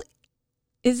physical world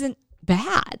isn't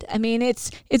bad. I mean,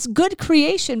 it's good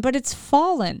creation, but it's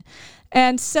fallen.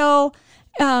 And so,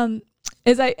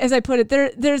 as I put it,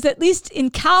 there's at least in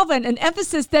Calvin an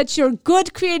emphasis that your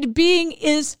good created being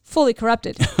is fully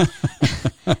corrupted.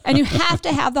 And you have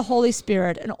to have the Holy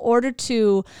Spirit in order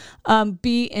to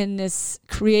be in this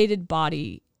created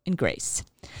body in grace.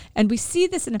 And we see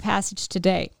this in a passage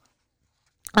today.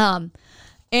 I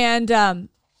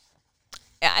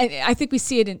think we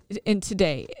see it in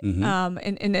today,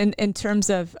 in terms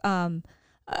of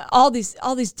all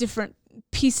these different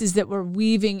pieces that we're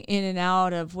weaving in and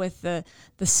out of with the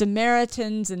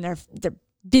Samaritans and their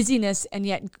busyness, and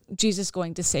yet Jesus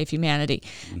going to save humanity.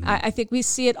 I think we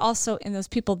see it also in those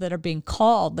people that are being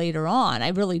called later on. I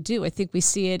really do. I think we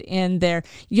see it in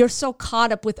you're so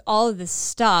caught up with all of this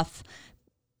stuff,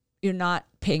 you're not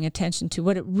paying attention to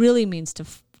what it really means to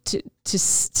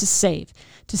save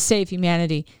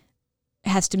humanity.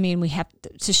 Has to mean we have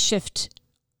to shift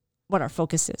what our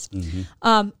focus is.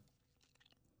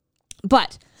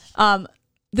 But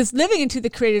this living into the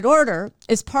created order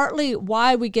is partly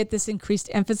why we get this increased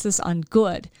emphasis on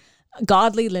good,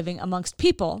 godly living amongst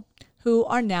people who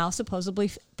are now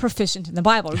supposedly proficient in the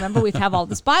Bible. Remember, we have all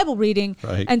this Bible reading,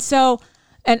 right.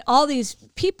 And all these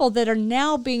people that are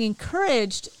now being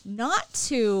encouraged not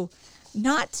to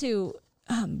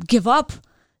give up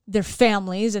their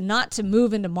families and not to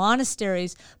move into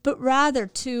monasteries, but rather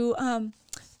to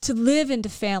live into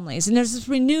families. And there's this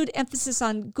renewed emphasis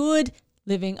on good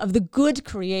living, of the good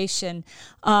creation,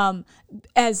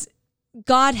 as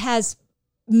God has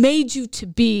made you to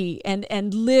be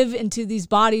and live into these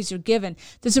bodies you're given.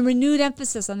 There's a renewed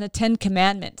emphasis on the 10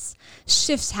 Commandments,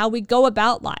 shifts how we go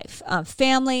about life,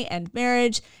 family and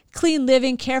marriage, clean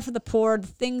living, care for the poor, the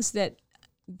things that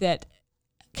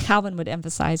Calvin would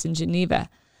emphasize in Geneva.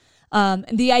 And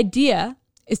the idea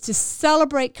is to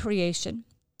celebrate creation,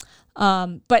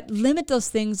 but limit those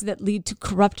things that lead to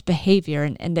corrupt behavior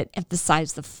and that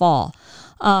emphasize the fall.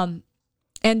 And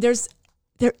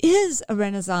there is a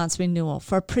Renaissance renewal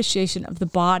for appreciation of the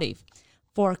body,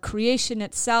 for creation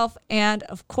itself, and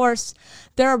of course,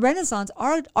 there are Renaissance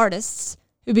artists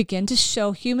who begin to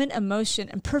show human emotion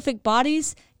and perfect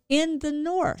bodies in the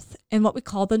North, in what we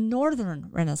call the Northern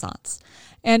Renaissance.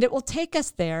 And it will take us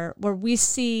there where we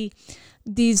see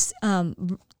these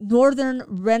Northern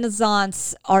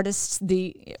Renaissance artists,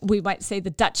 we might say the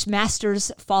Dutch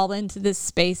masters, fall into this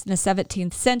space in the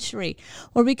 17th century,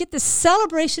 where we get this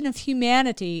celebration of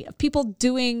humanity, of people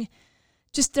doing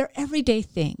just their everyday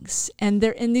things. And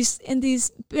they're in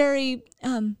these very,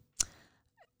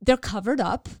 they're covered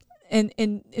up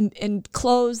in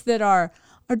clothes that are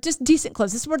just decent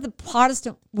clothes. This is where the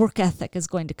Protestant work ethic is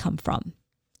going to come from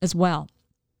as well.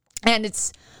 And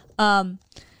it's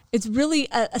really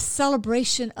a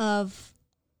celebration of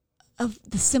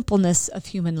the simpleness of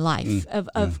human life,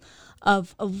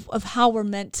 of how we're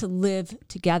meant to live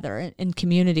together in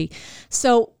community.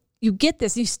 So you get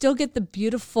this, you still get the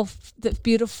beautiful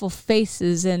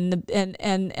faces and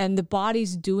the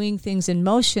bodies doing things in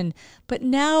motion, but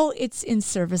now it's in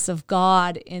service of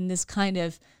God in this kind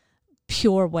of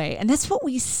pure way, and that's what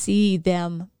we see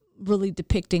them really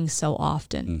depicting so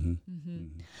often.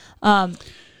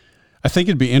 I think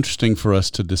it'd be interesting for us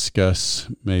to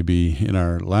discuss maybe in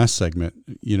our last segment.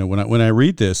 When I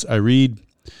read this, I read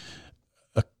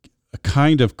a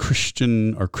kind of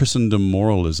Christian or Christendom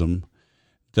moralism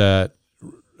that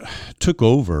took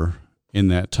over in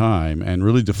that time and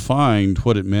really defined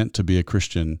what it meant to be a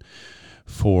Christian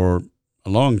for a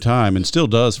long time, and still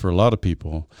does for a lot of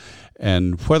people.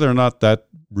 And whether or not that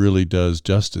really does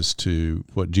justice to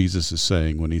what Jesus is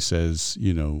saying when he says,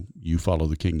 you follow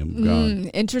the kingdom of God.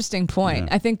 Interesting point.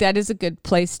 Yeah. I think that is a good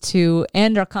place to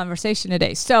end our conversation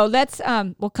today. So let's,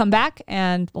 we'll come back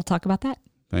and we'll talk about that.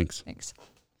 Thanks.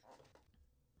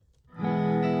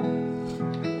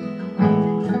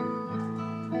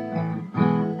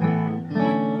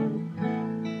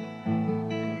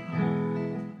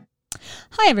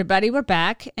 Hi, everybody. We're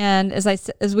back, and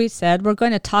as we said, we're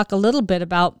going to talk a little bit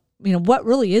about what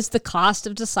really is the cost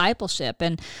of discipleship,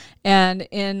 and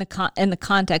in the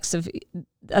context of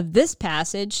this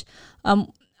passage,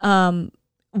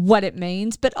 what it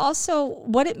means, but also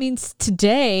what it means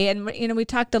today. And we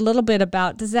talked a little bit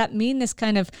about, does that mean this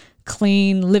kind of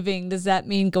clean living? Does that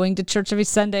mean going to church every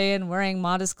Sunday and wearing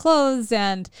modest clothes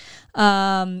and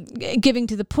giving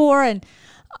to the poor? And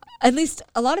at least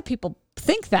a lot of people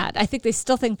think that. I think they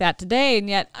still think that today, and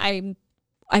yet I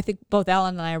think both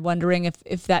Alan and I are wondering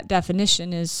if that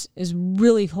definition is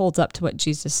really holds up to what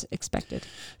Jesus expected.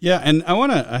 Yeah, and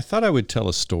I thought I would tell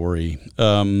a story.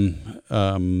 Some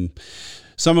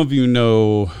of you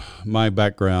know my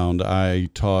background. I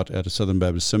taught at a Southern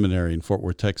Baptist Seminary in Fort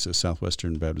Worth, Texas,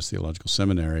 Southwestern Baptist Theological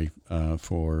Seminary,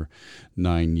 for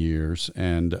 9 years,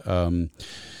 and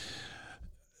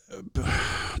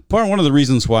one of the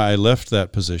reasons why I left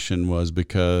that position was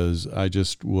because I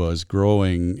just was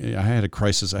growing. I had a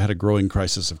crisis. I had a growing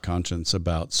crisis of conscience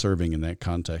about serving in that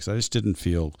context. I just didn't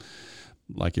feel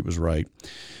like it was right.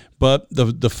 But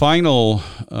the final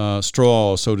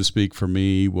straw, so to speak, for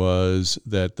me was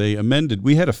that they amended.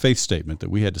 We had a faith statement that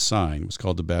we had to sign. It was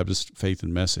called the Baptist Faith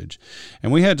and Message,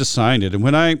 and we had to sign it. And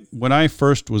when I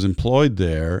first was employed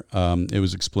there, it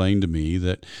was explained to me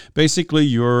that basically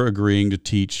you're agreeing to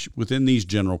teach within these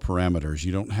general parameters.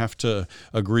 You don't have to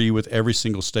agree with every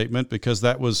single statement, because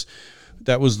that was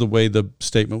the way the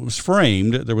statement was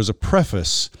framed. There was a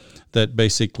preface that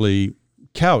basically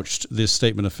couched this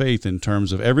statement of faith in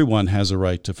terms of everyone has a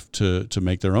right to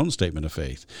make their own statement of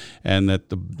faith, and that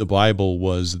the Bible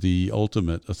was the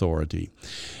ultimate authority.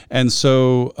 And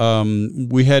so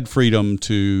we had freedom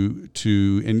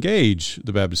to engage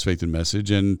the Baptist Faith and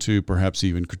Message, and to perhaps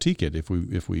even critique it if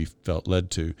we felt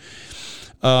led to.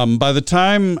 By the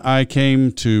time I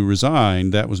came to resign,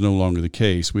 that was no longer the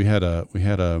case. We had a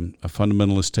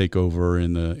fundamentalist takeover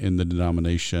in the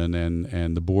denomination,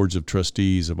 and the boards of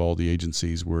trustees of all the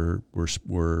agencies were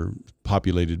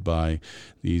populated by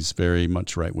these very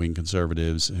much right-wing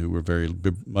conservatives who were very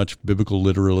much biblical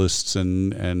literalists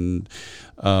and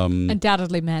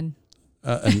undoubtedly men.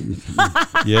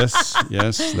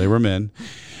 Yes, they were men.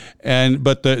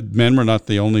 But the men were not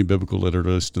the only biblical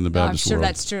literalists in the Baptist world. I'm sure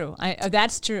that's true.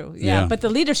 That's true. Yeah. But the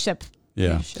leadership.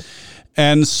 Yeah. Leadership.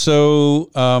 And so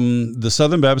the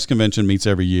Southern Baptist Convention meets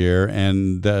every year,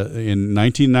 and in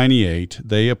 1998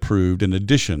 they approved an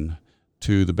addition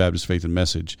to the Baptist Faith and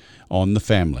Message on the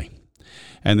family.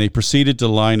 And they proceeded to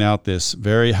line out this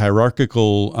very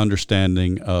hierarchical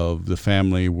understanding of the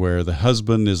family, where the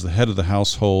husband is the head of the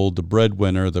household, the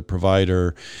breadwinner, the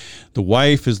provider. The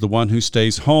wife is the one who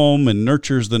stays home and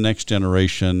nurtures the next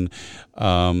generation.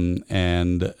 In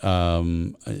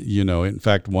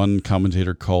fact, one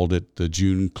commentator called it the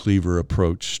June Cleaver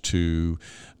approach to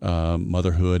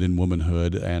motherhood and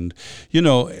womanhood. And,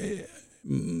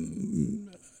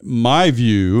 my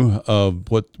view of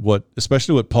what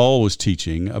especially what Paul was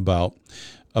teaching about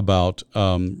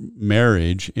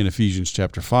marriage in Ephesians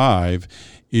chapter 5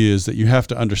 is that you have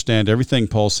to understand everything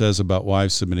Paul says about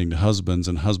wives submitting to husbands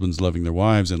and husbands loving their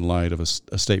wives in light of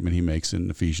a statement he makes in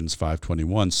Ephesians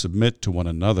 5:21, submit to one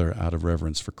another out of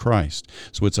reverence for Christ.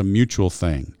 So it's a mutual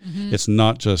thing. Mm-hmm. It's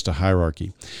not just a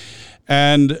hierarchy.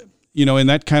 And in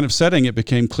that kind of setting, it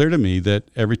became clear to me that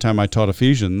every time I taught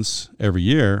Ephesians every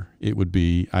year, I would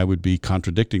be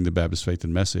contradicting the Baptist Faith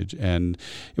and Message. And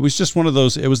it was just one of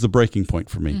those, it was the breaking point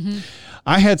for me. Mm-hmm.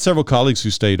 I had several colleagues who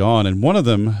stayed on, and one of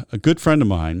them, a good friend of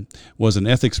mine, was an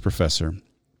ethics professor.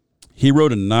 He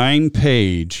wrote a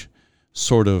 9-page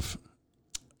sort of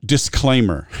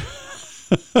disclaimer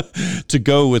to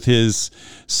go with his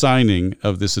signing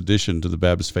of this addition to the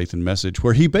Baptist Faith and Message,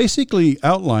 where he basically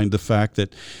outlined the fact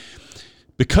that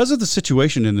because of the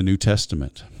situation in the New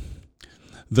Testament,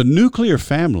 the nuclear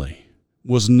family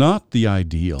was not the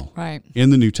ideal in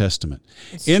the New Testament.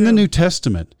 In the New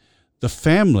Testament, the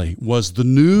family was the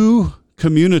new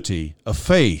community of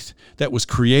faith that was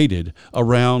created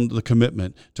around the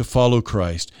commitment to follow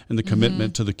Christ and the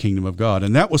commitment to the kingdom of God.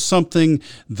 And that was something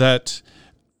that,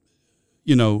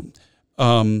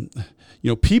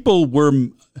 people were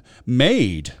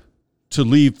made to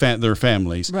leave their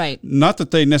families. Right. Not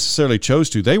that they necessarily chose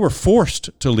to. They were forced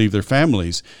to leave their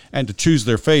families and to choose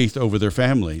their faith over their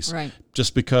families. Right.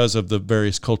 Just because of the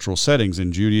various cultural settings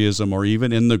in Judaism or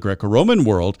even in the Greco-Roman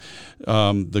world.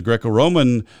 The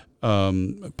Greco-Roman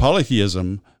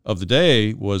polytheism of the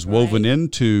day was woven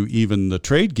into even the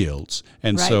trade guilds.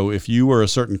 And so if you were a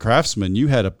certain craftsman, you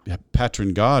had a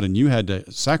patron god and you had to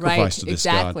sacrifice to this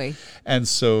god. And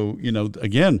so,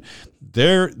 again,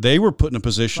 they were put in a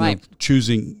position of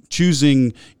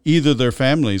choosing either their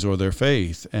families or their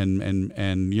faith. And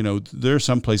there are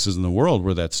some places in the world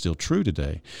where that's still true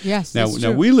today. Yes.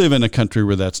 Now we live in a country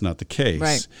where that's not the case.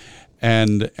 Right.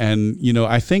 And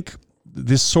I think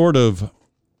this sort of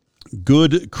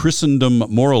good Christendom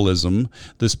moralism,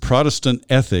 this Protestant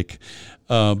ethic,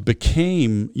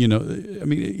 became,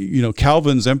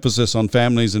 Calvin's emphasis on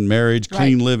families and marriage,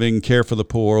 clean living, care for the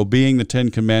poor, obeying the 10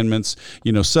 Commandments,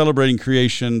 celebrating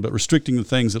creation, but restricting the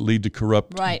things that lead to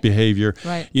corrupt behavior.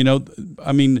 Right.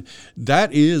 That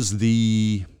is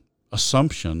the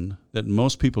assumption that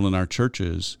most people in our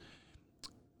churches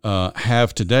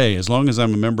have today. As long as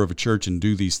I'm a member of a church and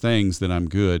do these things, then I'm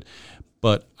good.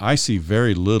 But I see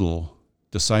very little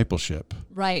discipleship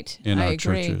in our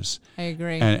churches. I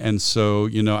agree. And so,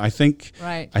 I think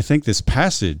this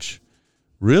passage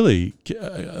really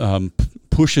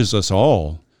pushes us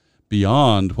all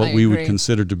beyond what we would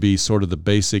consider to be sort of the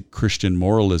basic Christian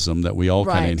moralism that we all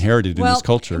kind of inherited in this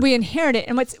culture. We inherit it.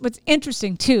 And what's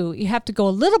interesting, too, you have to go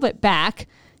a little bit back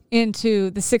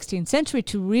into the 16th century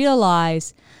to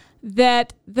realize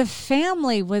that the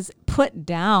family was put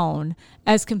down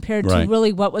as compared to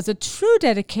really what was a true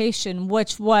dedication,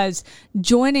 which was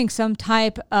joining some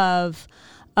type of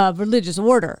religious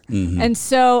order. Mm-hmm. And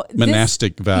so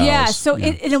monastic vows. Yeah, so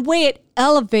in a way it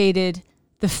elevated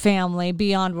the family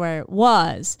beyond where it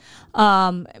was,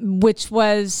 which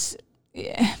was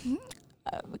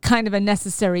kind of a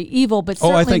necessary evil, but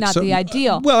certainly not the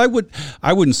ideal. Well,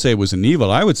 I wouldn't say it was an evil.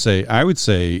 I would say,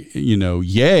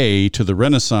 yay to the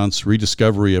Renaissance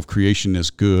rediscovery of creation is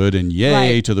good, and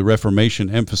yay to the Reformation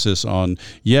emphasis on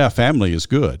family is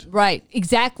good. Right.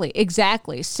 Exactly.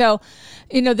 So,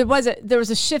 there was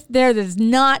a shift there that is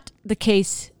not the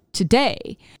case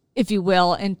today, if you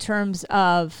will, in terms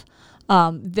of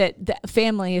that the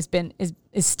family is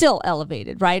still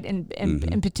elevated, right? And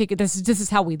in particular, this is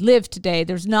how we live today.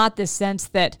 There's not this sense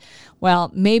that, well,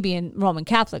 maybe in Roman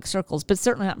Catholic circles, but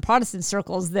certainly not in Protestant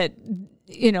circles, that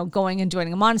going and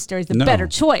joining a monastery is the better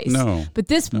choice. No, but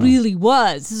this really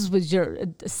was. This was a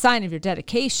sign of your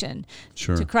dedication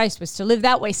to Christ, was to live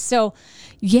that way. So,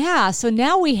 so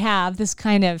now we have this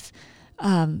kind of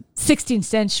 16th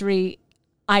century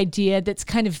idea that's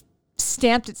kind of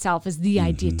stamped itself as the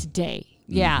idea today.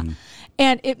 Yeah. Mm-hmm.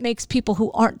 And it makes people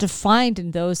who aren't defined in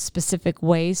those specific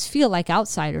ways feel like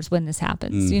outsiders when this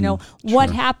happens. Mm-hmm. What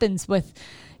happens with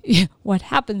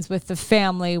the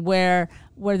family where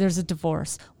there's a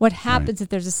divorce? What happens if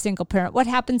there's a single parent? What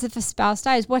happens if a spouse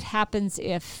dies? What happens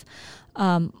if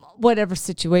whatever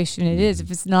situation it is,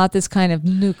 if it's not this kind of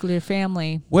nuclear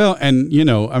family? Well, and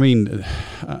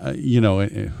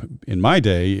in my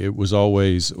day, it was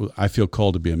always, I feel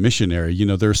called to be a missionary.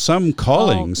 There are some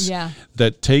callings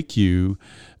that take you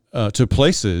to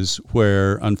places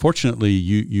where, unfortunately,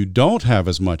 you don't have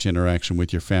as much interaction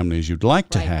with your family as you'd like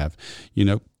to have.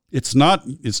 It's not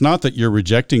that you're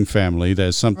rejecting family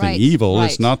as something evil. Right.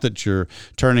 It's not that you're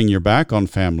turning your back on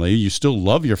family. You still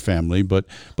love your family, but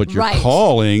your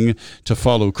calling to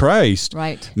follow Christ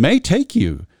may take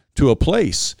you to a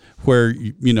place where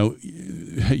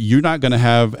you're not going to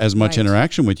have as much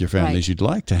interaction with your family as you'd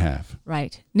like to have.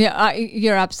 Right. Yeah,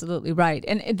 you're absolutely right.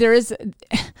 And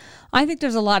I think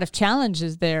there's a lot of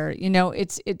challenges there.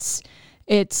 It's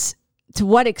to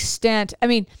what extent. I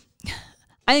mean,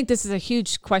 I think this is a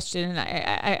huge question, and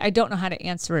I don't know how to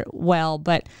answer it well,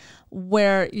 but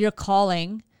where you're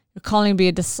calling to be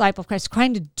a disciple of Christ,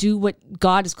 trying to do what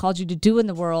God has called you to do in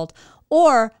the world,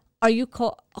 or are you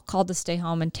called to stay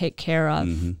home and take care of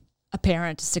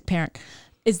a sick parent?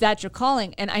 Is that your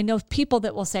calling? And I know people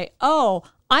that will say, oh,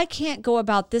 I can't go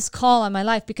about this call on my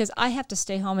life because I have to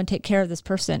stay home and take care of this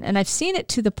person. And I've seen it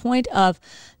to the point of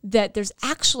that there's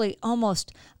actually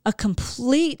almost a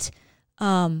complete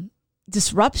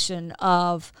disruption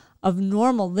of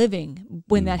normal living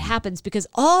when that happens, because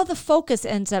all the focus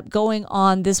ends up going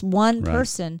on this one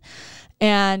person,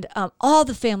 and all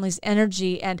the family's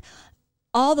energy, and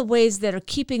all the ways that are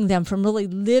keeping them from really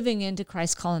living into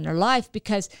Christ's call in their life,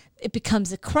 because it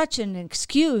becomes a crutch and an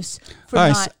excuse for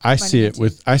not. I see it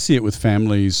with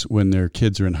families when their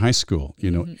kids are in high school.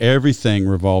 You know, everything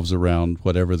revolves around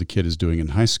whatever the kid is doing in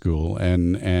high school,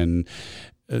 and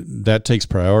that takes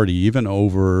priority even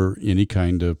over any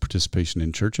kind of participation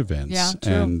in church events. Yeah,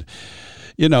 true. And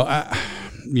you know,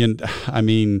 I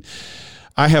mean.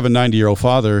 I have a 90-year-old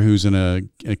father who's in a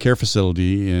care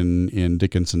facility in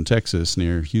Dickinson, Texas,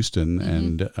 near Houston,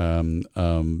 and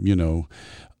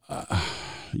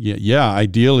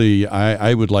ideally,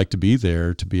 I would like to be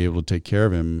there to be able to take care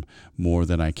of him more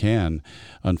than I can.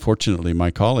 Unfortunately,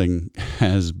 my calling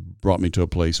has brought me to a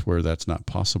place where that's not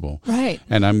possible. Right.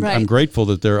 And I'm grateful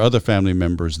that there are other family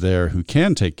members there who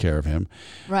can take care of him.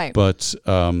 Right. But so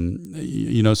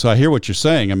I hear what you're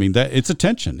saying. I mean, that it's a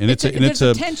tension, and it's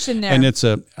a tension there.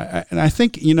 And I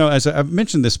think, as I've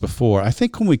mentioned this before, I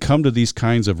think when we come to these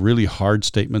kinds of really hard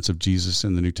statements of Jesus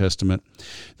in the New Testament,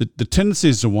 the tendency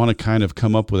is to want to kind of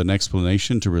come up with an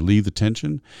explanation to relieve the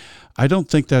tension. I don't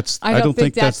think that's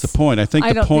the point. I think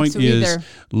the point is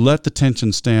let the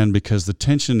tension stand, because the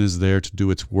tension is there to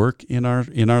do its work in our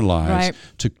lives, right,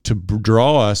 to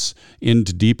draw us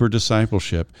into deeper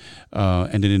discipleship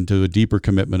and into a deeper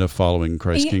commitment of following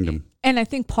Christ's kingdom. And I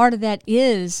think part of that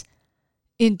is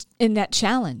in that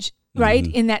challenge. Right?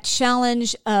 In that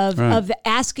challenge of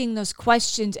asking those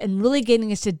questions and really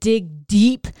getting us to dig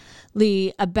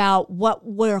deeply about what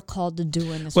we're called to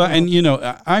do in this world. Well,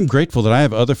 and I'm grateful that I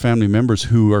have other family members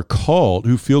who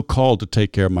feel called to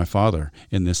take care of my father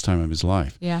in this time of his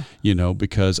life. Yeah.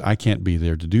 Because I can't be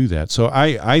there to do that. So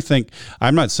I think,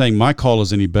 I'm not saying my call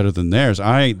is any better than theirs.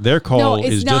 Their call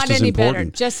is just as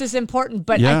important. Just as important.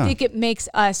 But I think it makes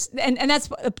us, and that's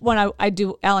when I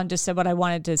do, Alan just said what I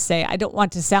wanted to say. I don't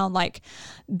want to sound like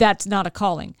that's not a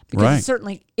calling, because it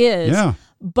certainly is. Yeah.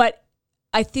 But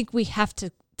I think we have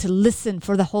to listen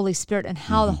for the Holy Spirit and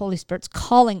how the Holy Spirit's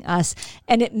calling us.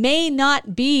 And it may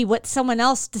not be what someone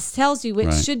else tells you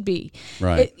it should be.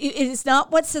 Right. It is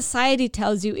not what society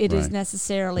tells you it is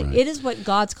necessarily. Right. It is what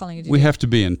God's calling you to do. We have to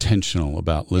be intentional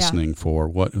about listening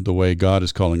for the way God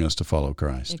is calling us to follow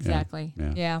Christ. Exactly.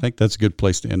 Yeah. I think that's a good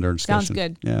place to end our discussion.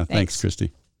 Sounds good. Yeah. Thanks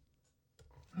Christy.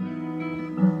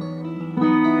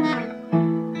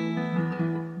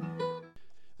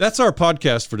 That's our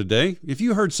podcast for today. If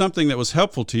you heard something that was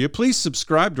helpful to you, please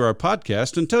subscribe to our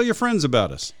podcast and tell your friends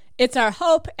about us. It's our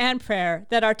hope and prayer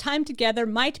that our time together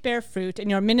might bear fruit in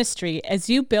your ministry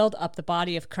as you build up the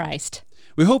body of Christ.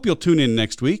 We hope you'll tune in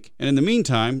next week. And in the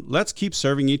meantime, let's keep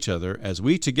serving each other as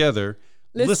we together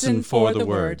listen for the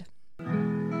word.